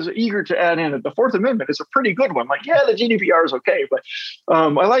 like I was eager to add in that the Fourth Amendment is a pretty good one. Like, yeah, the GDPR is okay, but I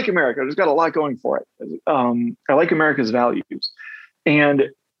like America. It's got a lot going for it. I like America's values. And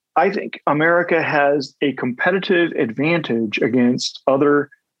I think America has a competitive advantage against other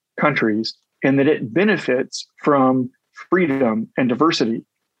countries in that it benefits from freedom and diversity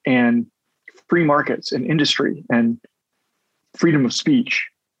and free markets and industry and freedom of speech.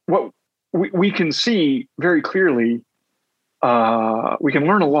 What we can see very clearly, we can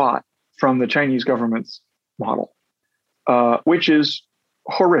learn a lot from the Chinese government's model, which is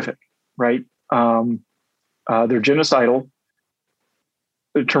horrific, right? They're genocidal,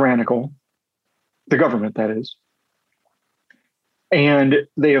 they're tyrannical, the government, that is. And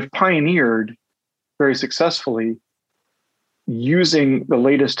they have pioneered very successfully using the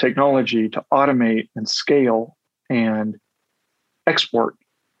latest technology to automate and scale and export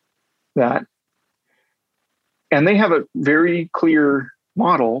that. And they have a very clear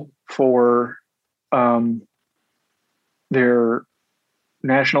model for their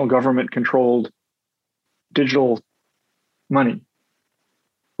national government-controlled digital money,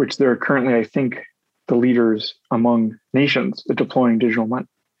 which they're currently, I think, the leaders among nations at deploying digital money.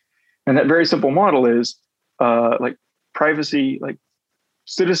 And that very simple model is like privacy, like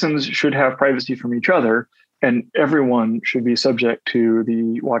citizens should have privacy from each other, and everyone should be subject to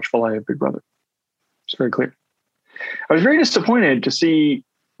the watchful eye of Big Brother. It's very clear. I was very disappointed to see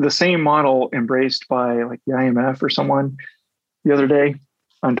the same model embraced by like the IMF or someone the other day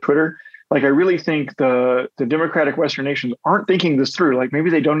on Twitter. Like, I really think the democratic Western nations aren't thinking this through. Like, maybe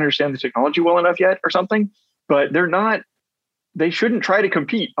they don't understand the technology well enough yet or something, but they shouldn't try to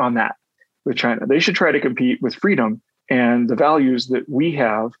compete on that with China. They should try to compete with freedom and the values that we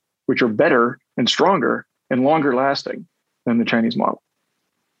have, which are better and stronger and longer lasting than the Chinese model.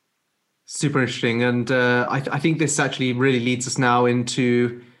 Super interesting. And I think this actually really leads us now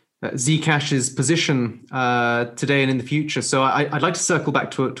into Zcash's position today and in the future. So I'd like to circle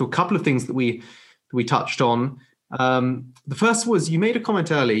back to a couple of things that we touched on. The first was, you made a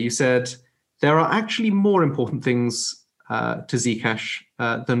comment earlier. You said there are actually more important things to Zcash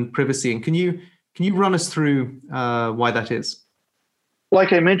than privacy. And can you run us through why that is?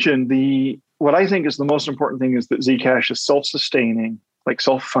 Like I mentioned, what I think is the most important thing is that Zcash is self-sustaining, like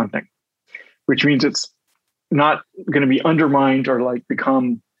self-funding, which means it's not going to be undermined or like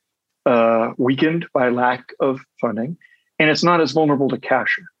become weakened by lack of funding, and it's not as vulnerable to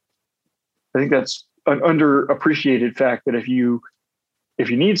capture. I think that's an underappreciated fact, that if you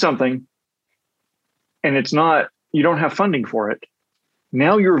need something and you don't have funding for it,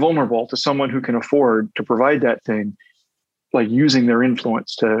 now you're vulnerable to someone who can afford to provide that thing, like using their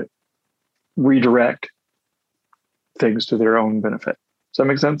influence to redirect things to their own benefit. Does that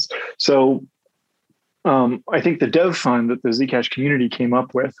make sense? So I think the dev fund that the Zcash community came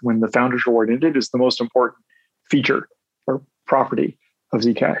up with when the Founders Reward ended is the most important feature or property of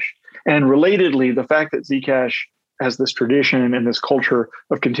Zcash. And relatedly, the fact that Zcash has this tradition and this culture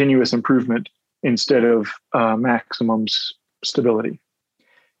of continuous improvement instead of maximum stability.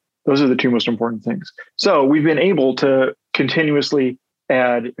 Those are the two most important things. So we've been able to continuously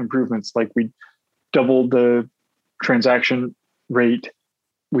add improvements, like we doubled the transaction rate.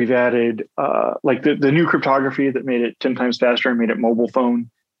 We've added like the new cryptography that made it 10 times faster and made it mobile phone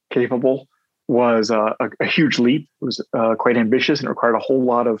capable was a huge leap. It was quite ambitious and required a whole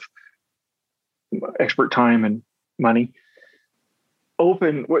lot of expert time and money.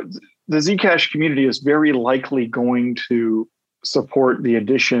 The Zcash community is very likely going to support the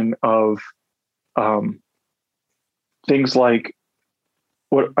addition of things like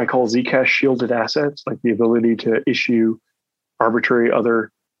what I call Zcash shielded assets, like the ability to issue arbitrary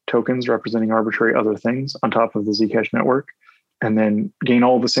other tokens representing arbitrary other things on top of the Zcash network, and then gain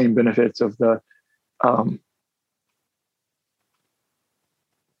all the same benefits of the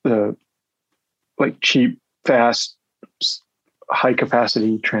like cheap, fast, high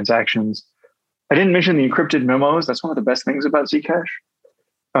capacity transactions. I didn't mention the encrypted memos. That's one of the best things about Zcash.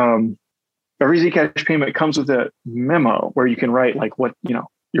 Every Zcash payment comes with a memo where you can write like what,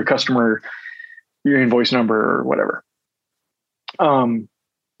 your customer, your invoice number or whatever.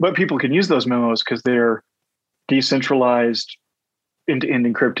 But people can use those memos because they're decentralized, end-to-end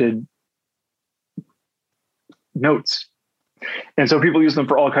encrypted notes. And so people use them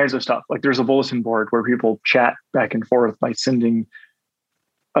for all kinds of stuff. Like there's a bulletin board where people chat back and forth by sending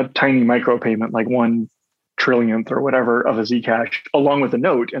a tiny micropayment, like 1 trillionth or whatever of a Zcash, along with a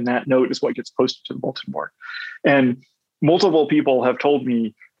note. And that note is what gets posted to the bulletin board. And multiple people have told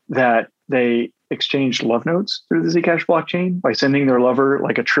me that they exchanged love notes through the Zcash blockchain by sending their lover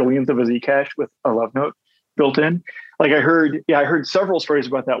like a trillionth of a Zcash with a love note built in. Like I heard several stories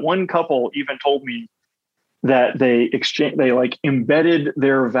about that. One couple even told me that they like embedded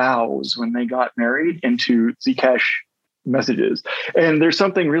their vows when they got married into Zcash messages. And there's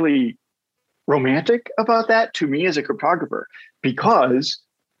something really romantic about that to me as a cryptographer, because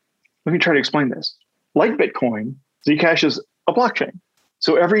let me try to explain this. Like Bitcoin, Zcash is a blockchain.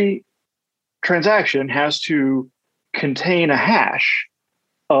 So every transaction has to contain a hash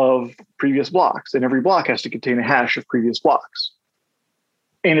of previous blocks, and every block has to contain a hash of previous blocks.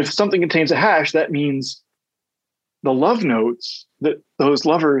 And if something contains a hash, that means the love notes that those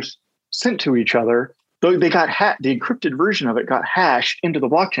lovers sent to each other, they got the encrypted version of it got hashed into the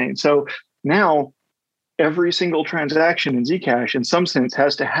blockchain. So now every single transaction in Zcash, in some sense,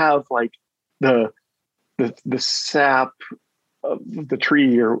 has to have like the sap of the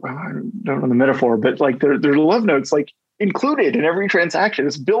tree, or I don't know the metaphor, but like their love notes like included in every transaction.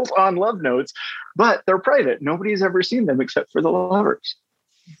 It's built on love notes, but they're private. Nobody's ever seen them except for the lovers.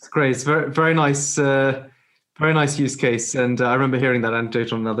 It's great. It's very, very nice. Very nice use case. And I remember hearing that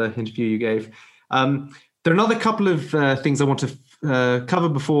anecdote on another interview you gave. There are another couple of things I want to cover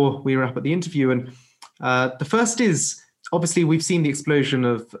before we wrap up the interview. And the first is, obviously, we've seen the explosion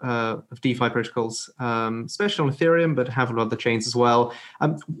of DeFi protocols, especially on Ethereum, but have a lot of other chains as well.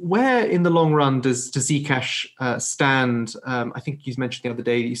 Where in the long run does Zcash stand? I think you mentioned the other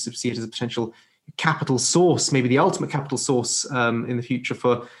day that you see it as a potential capital source, maybe the ultimate capital source in the future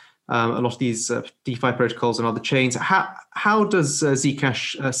for a lot of these DeFi protocols and other chains. How does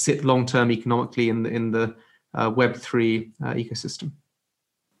Zcash sit long-term economically in the Web3 ecosystem?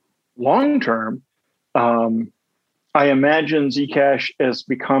 Long-term, I imagine Zcash as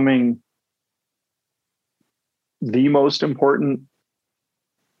becoming the most important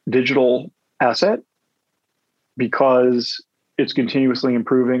digital asset because it's continuously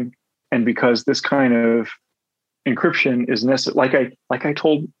improving, and because this kind of encryption is necessary.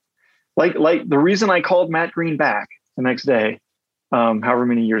 Like the reason I called Matt Green back the next day, however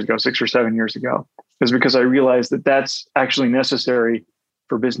many years ago, 6 or 7 years ago, is because I realized that that's actually necessary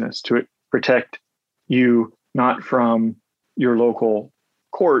for business to protect you, not from your local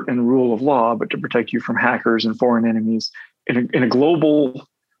court and rule of law, but to protect you from hackers and foreign enemies in a global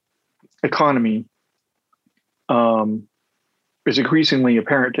economy. It's increasingly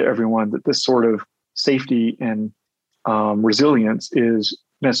apparent to everyone that this sort of safety and resilience is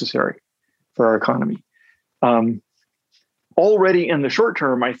necessary for our economy. Already in the short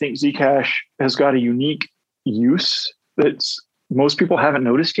term, I think Zcash has got a unique use that most people haven't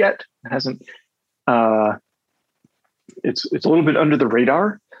noticed yet. It hasn't it's a little bit under the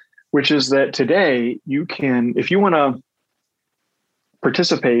radar, which is that today you can, if you want to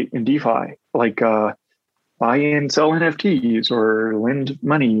participate in DeFi, like buy and sell NFTs or lend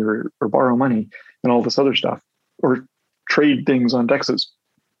money or borrow money and all this other stuff, or trade things on DEXs.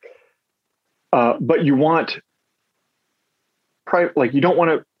 But you want like you don't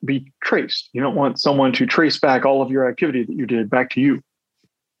want to be traced. You don't want someone to trace back all of your activity that you did back to you.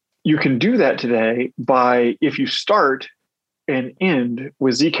 You can do that today by, if you start and end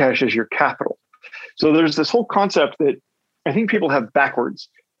with Zcash as your capital. So there's this whole concept that I think people have backwards,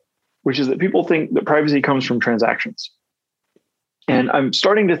 which is that people think that privacy comes from transactions. And I'm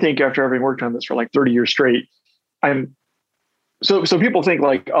starting to think, after having worked on this for like 30 years straight, so people think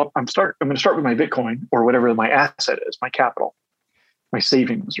like, oh, I'm going to start with my Bitcoin or whatever my asset is, my capital, my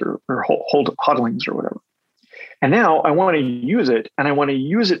savings or hodlings or whatever. And now I want to use it, and I want to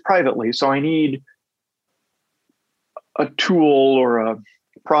use it privately. So I need a tool or a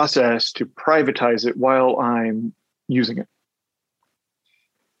process to privatize it while I'm using it.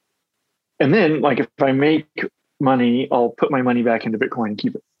 And then, like, if I make money, I'll put my money back into Bitcoin and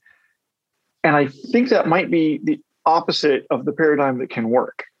keep it. And I think that might be the opposite of the paradigm that can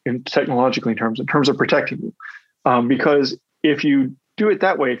work in terms of protecting you. Because if you do it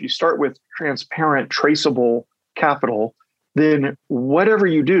that way, if you start with transparent, traceable capital, then whatever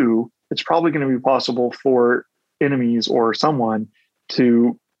you do, it's probably going to be possible for enemies or someone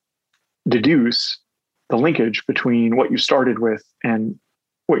to deduce the linkage between what you started with and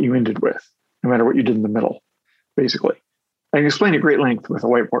what you ended with, no matter what you did in the middle, basically. I can explain at great length with a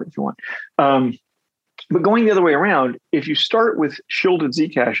whiteboard if you want. But going the other way around, if you start with shielded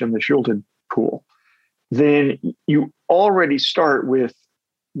Zcash in the shielded pool, then you already start with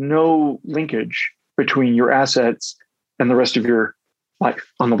no linkage between your assets and the rest of your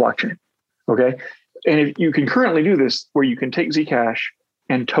life on the blockchain. Okay. And if you can currently do this, where you can take Zcash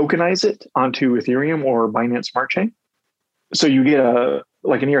and tokenize it onto Ethereum or Binance Smart Chain. So you get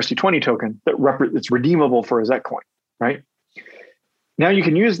like an ERC20 token that's redeemable for a ZEC coin, right? Now you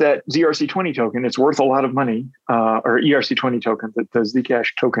can use that ZRC20 token. It's worth a lot of money, or ERC20 token, the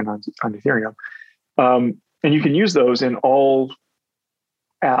Zcash token on Ethereum. And you can use those in all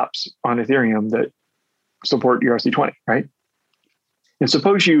apps on Ethereum that support ERC20, right? And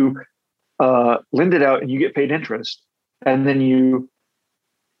suppose you lend it out and you get paid interest, and then you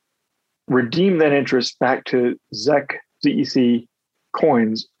redeem that interest back to ZEC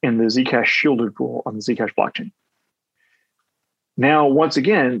coins in the Zcash shielded pool on the Zcash blockchain. Now, once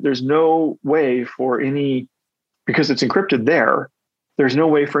again, there's no way for because it's encrypted there's no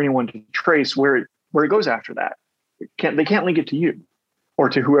way for anyone to trace where it goes after that. They can't link it to you or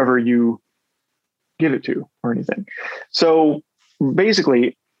to whoever you give it to or anything. So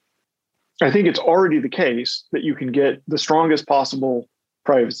basically, I think it's already the case that you can get the strongest possible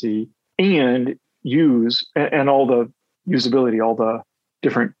privacy and use and all the usability, all the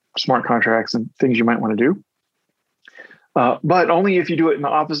different smart contracts and things you might want to do. But only if you do it in the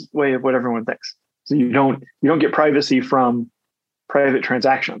opposite way of what everyone thinks. So you don't get privacy from private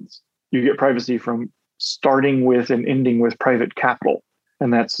transactions. You get privacy from starting with and ending with private capital.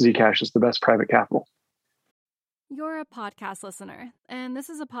 And that's Zcash is the best private capital. You're a podcast listener, and this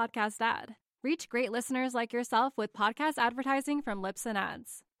is a podcast ad. Reach great listeners like yourself with podcast advertising from Libsyn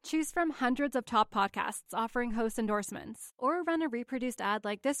Ads. Choose from hundreds of top podcasts offering host endorsements, or run a reproduced ad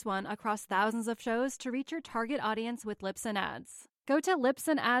like this one across thousands of shows to reach your target audience with Libsyn Ads. Go to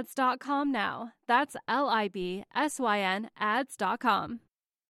libsynads.com now. That's LIBSYN ads.com.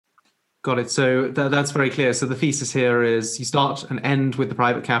 Got it. So that's very clear. So the thesis here is you start and end with the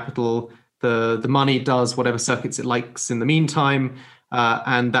private capital. The money does whatever circuits it likes in the meantime,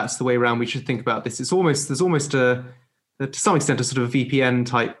 and that's the way around we should think about this. There's almost to some extent a sort of VPN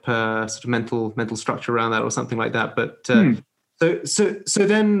type sort of mental structure around that, or something like that. But so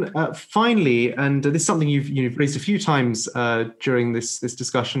then finally, and this is something you've raised a few times during this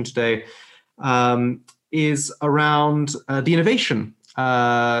discussion today, is around the innovation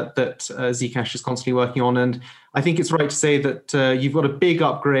that Zcash is constantly working on. And I think it's right to say that you've got a big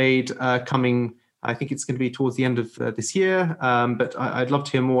upgrade coming. I think it's going to be towards the end of this year. But I'd love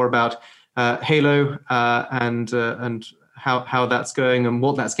to hear more about Halo and how that's going and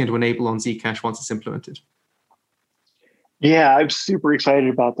what that's going to enable on Zcash once it's implemented. Yeah, I'm super excited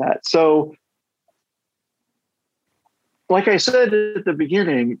about that. So, like I said at the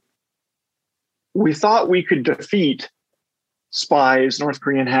beginning, we thought we could defeat spies, North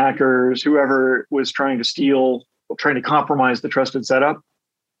Korean hackers, whoever was trying to compromise the trusted setup.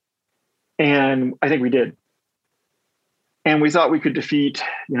 And I think we did. And we thought we could defeat,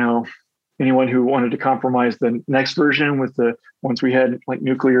 anyone who wanted to compromise the next version with once we had like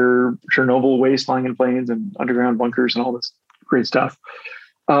nuclear Chernobyl waste flying in planes and underground bunkers and all this great stuff.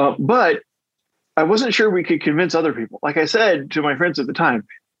 But I wasn't sure we could convince other people. Like I said to my friends at the time,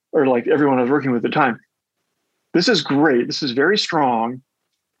 or like everyone I was working with at the time, this is great. This is very strong.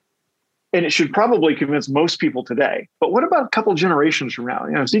 And it should probably convince most people today. But what about a couple generations from now?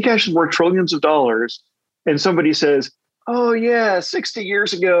 Zcash is worth trillions of dollars. And somebody says, oh yeah, 60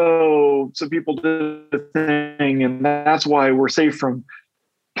 years ago, some people did a thing. And that's why we're safe from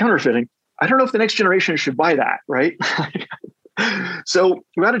counterfeiting. I don't know if the next generation should buy that, right? So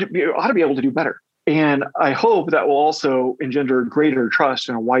we ought to be able to do better. And I hope that will also engender greater trust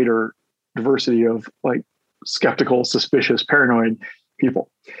and a wider diversity of like skeptical, suspicious, paranoid people.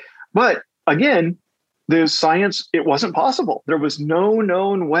 But again, the science, it wasn't possible. There was no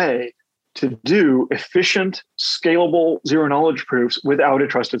known way to do efficient, scalable zero-knowledge proofs without a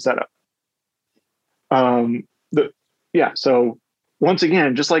trusted setup. So once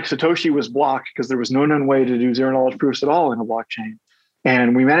again, just like Satoshi was blocked because there was no known way to do zero-knowledge proofs at all in a blockchain.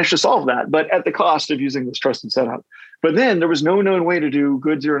 And we managed to solve that, but at the cost of using this trusted setup. But then there was no known way to do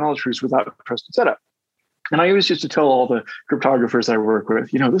good zero-knowledge proofs without a trusted setup. And I always used to tell all the cryptographers I work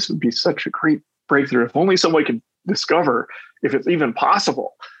with, this would be such a great breakthrough. If only someone could discover if it's even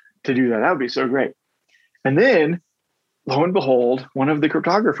possible to do that, that would be so great. And then, lo and behold, one of the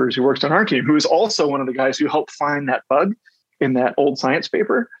cryptographers who works on our team, who is also one of the guys who helped find that bug in that old science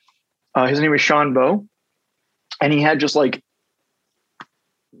paper, his name was Sean Bowe. And he had just like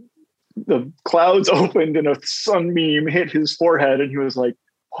the clouds opened and a sunbeam hit his forehead. And he was like,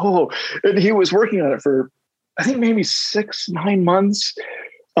 oh, and he was working on it for, I think maybe 6-9 months.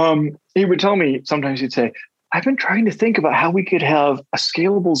 He would tell me, sometimes he'd say, I've been trying to think about how we could have a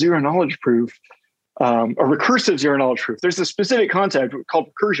scalable zero-knowledge proof, a recursive zero-knowledge proof. There's a specific concept called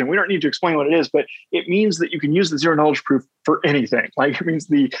recursion. We don't need to explain what it is, but it means that you can use the zero-knowledge proof for anything. Like it means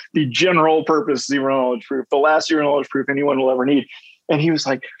the general purpose zero-knowledge proof, the last zero-knowledge proof anyone will ever need. And he was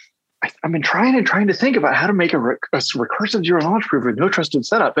like, I've been trying to think about how to make a recursive zero-knowledge proof with no trusted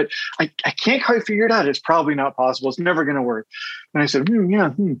setup, but I can't quite figure it out. It's probably not possible. It's never going to work. And I said,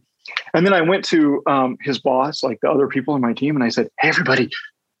 And then I went to his boss, like the other people in my team, and I said, hey, everybody,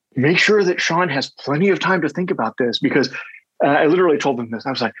 make sure that Sean has plenty of time to think about this, because I literally told them this. I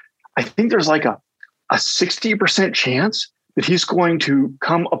was like, I think there's like a 60% chance that he's going to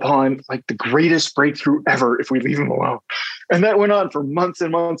come upon like the greatest breakthrough ever if we leave him alone. And that went on for months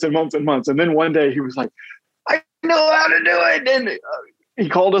and months and months and months. And then one day he was like, I know how to do it. And he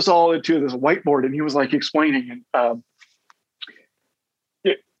called us all into this whiteboard and he was like explaining. And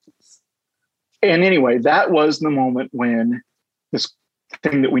anyway, that was the moment when this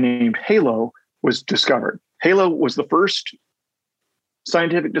thing that we named Halo was discovered. Halo was the first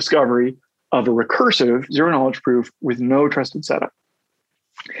scientific discovery of a recursive zero-knowledge proof with no trusted setup.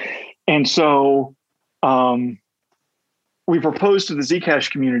 And so we proposed to the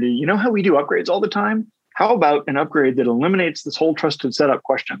Zcash community, you know how we do upgrades all the time? How about an upgrade that eliminates this whole trusted setup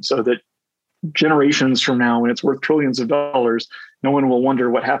question so that generations from now, when it's worth trillions of dollars, no one will wonder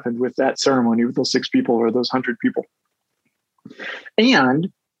what happened with that ceremony with those 6 people or those 100 people.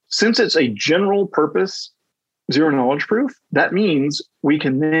 And since it's a general purpose zero-knowledge proof, that means we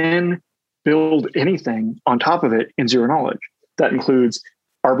can then build anything on top of it in zero knowledge. That includes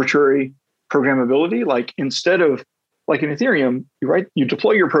arbitrary programmability. Like instead of like in Ethereum, you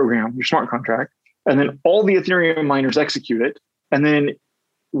deploy your program, your smart contract, and then all the Ethereum miners execute it. And then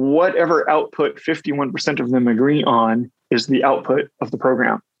whatever output 51% of them agree on is the output of the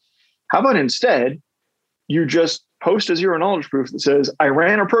program. How about instead, you just post a zero knowledge proof that says, I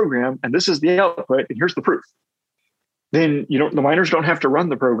ran a program and this is the output and here's the proof. Then the miners don't have to run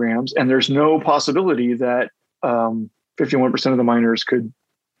the programs, and there's no possibility that 51% of the miners could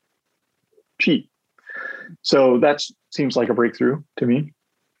cheat. So that seems like a breakthrough to me.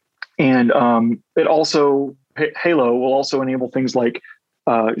 And it also, Halo will also enable things like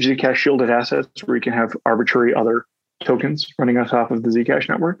Zcash shielded assets, where you can have arbitrary other tokens running on top of the Zcash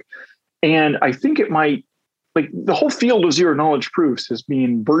network. And I think it might, like the whole field of zero knowledge proofs has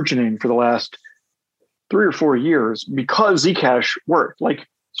been burgeoning for the last 3 or 4 years because Zcash worked. Like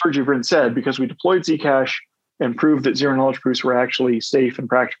Sergey Brin said, because we deployed Zcash and proved that zero knowledge proofs were actually safe and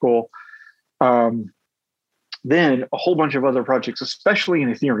practical. Then a whole bunch of other projects, especially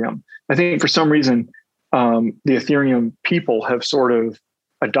in Ethereum. I think for some reason, the Ethereum people have sort of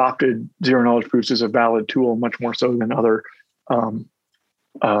adopted zero knowledge proofs as a valid tool much more so than other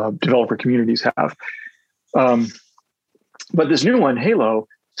developer communities have. But this new one, Halo,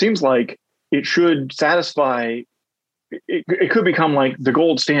 seems like it should satisfy it could become like the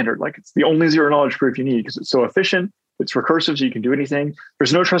gold standard. Like it's the only zero knowledge proof you need because it's so efficient. It's recursive, so you can do anything.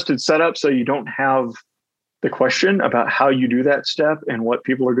 There's no trusted setup, so you don't have the question about how you do that step and what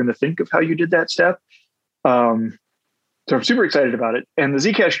people are going to think of how you did that step. So I'm super excited about it. And the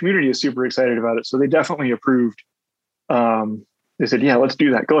Zcash community is super excited about it. So they definitely approved. They said, yeah, let's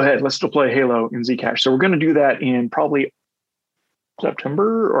do that. Go ahead. Let's deploy Halo in Zcash. So we're going to do that in probably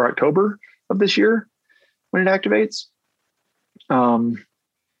September or October of this year when it activates. And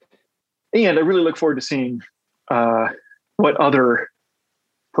I really look forward to seeing what other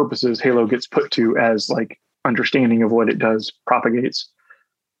purposes Halo gets put to as like understanding of what it does propagates.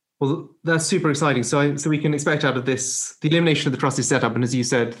 Well, that's super exciting. So we can expect out of this the elimination of the trusted setup, and as you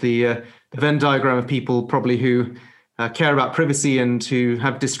said, the Venn diagram of people probably who care about privacy and who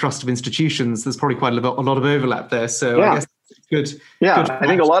have distrust of institutions. There's probably quite a lot of overlap there. So yeah. I guess it's good. Yeah, good I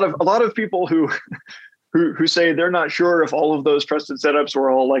think a lot of people who say they're not sure if all of those trusted setups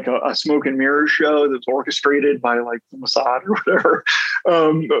were all like a smoke and mirrors show that's orchestrated by like the Mossad or whatever.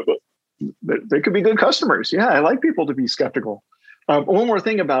 They could be good customers. Yeah, I like people to be skeptical. One more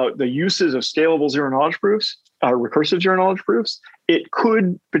thing about the uses of scalable zero knowledge proofs, recursive zero knowledge proofs, it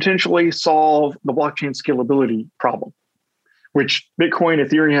could potentially solve the blockchain scalability problem, which Bitcoin,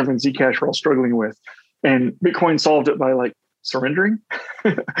 Ethereum, and Zcash are all struggling with. And Bitcoin solved it by like surrendering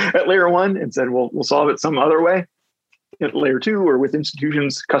at layer 1 and said, well, we'll solve it some other way at layer 2 or with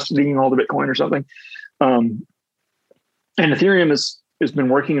institutions custodying all the Bitcoin or something. And Ethereum has been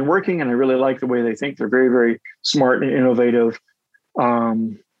working, and I really like the way they think. They're very, very smart and innovative.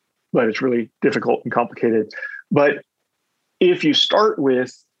 But it's really difficult and complicated. But if you start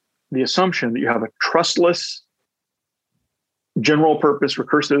with the assumption that you have a trustless, general purpose,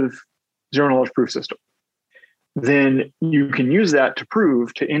 recursive, zero knowledge proof system, then you can use that to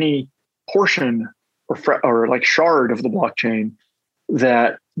prove to any portion or like shard of the blockchain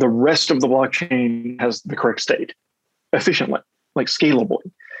that the rest of the blockchain has the correct state efficiently, like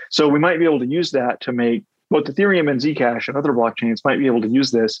scalably. So we might be able to use that to make both Ethereum and Zcash and other blockchains might be able to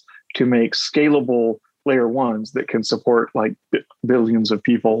use this to make scalable layer 1s that can support like billions of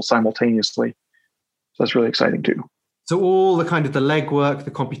people simultaneously. So that's really exciting too. So all the kind of the legwork,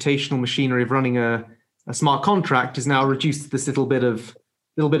 the computational machinery of running a smart contract is now reduced to this little bit of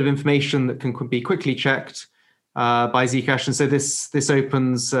information that can be quickly checked by Zcash. And so this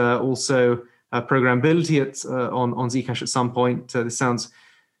opens also programmability on Zcash at some point. This sounds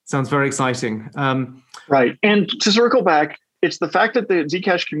very exciting. Right. And to circle back, it's the fact that the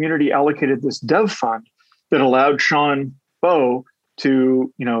Zcash community allocated this dev fund that allowed Sean Bowe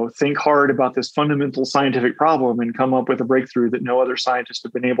to, think hard about this fundamental scientific problem and come up with a breakthrough that no other scientists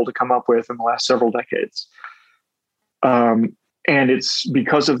have been able to come up with in the last several decades. And it's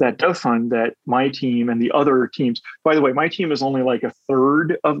because of that dev fund that my team and the other teams, by the way, my team is only like a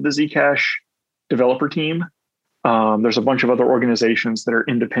third of the Zcash developer team. There's a bunch of other organizations that are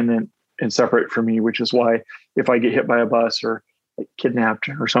independent and separate from me, which is why if I get hit by a bus or like kidnapped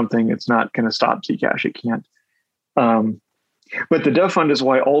or something, it's not going to stop Zcash. It can't. But the dev fund is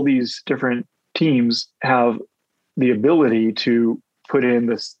why all these different teams have the ability to put in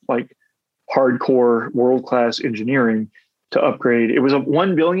this like hardcore world-class engineering to upgrade. It was a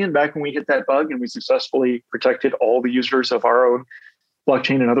 1 billion back when we hit that bug and we successfully protected all the users of our own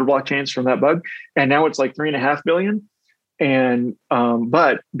blockchain and other blockchains from that bug. And now it's like 3.5 billion. And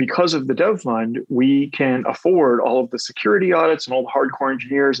but because of the dev fund, we can afford all of the security audits and all the hardcore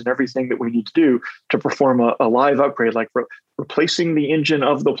engineers and everything that we need to do to perform a live upgrade, like replacing the engine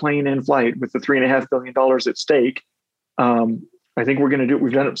of the plane in flight with the $3.5 billion at stake. I think we're going to do it.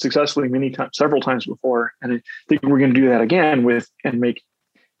 We've done it successfully several times before, and I think we're going to do that again and make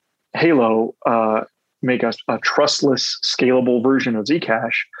Halo make us a trustless, scalable version of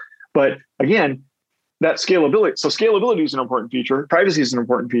Zcash. But again, that scalability. So scalability is an important feature. Privacy is an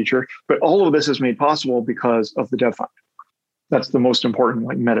important feature, but all of this is made possible because of the dev fund. That's the most important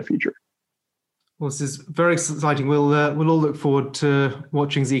meta feature. Well, this is very exciting. We'll all look forward to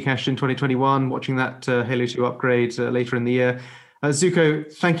watching Zcash in 2021, watching that Halo 2 upgrade later in the year.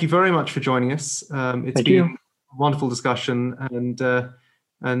 Zooko, thank you very much for joining us. It's been a wonderful discussion, and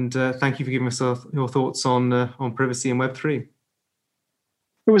thank you for giving us your thoughts on privacy and Web3.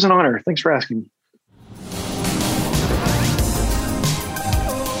 It was an honor. Thanks for asking me.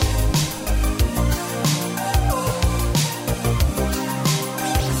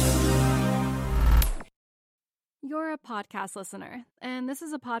 You're a podcast listener, and this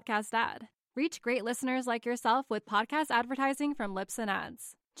is a podcast ad. Reach great listeners like yourself with podcast advertising from Lips and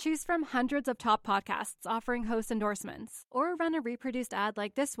Ads. Choose from hundreds of top podcasts offering host endorsements, or run a reproduced ad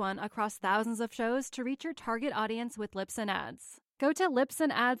like this one across thousands of shows to reach your target audience with Libsyn Ads. Go to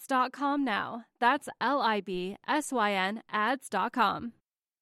libsynads.com now. That's LIBSYN ads.com.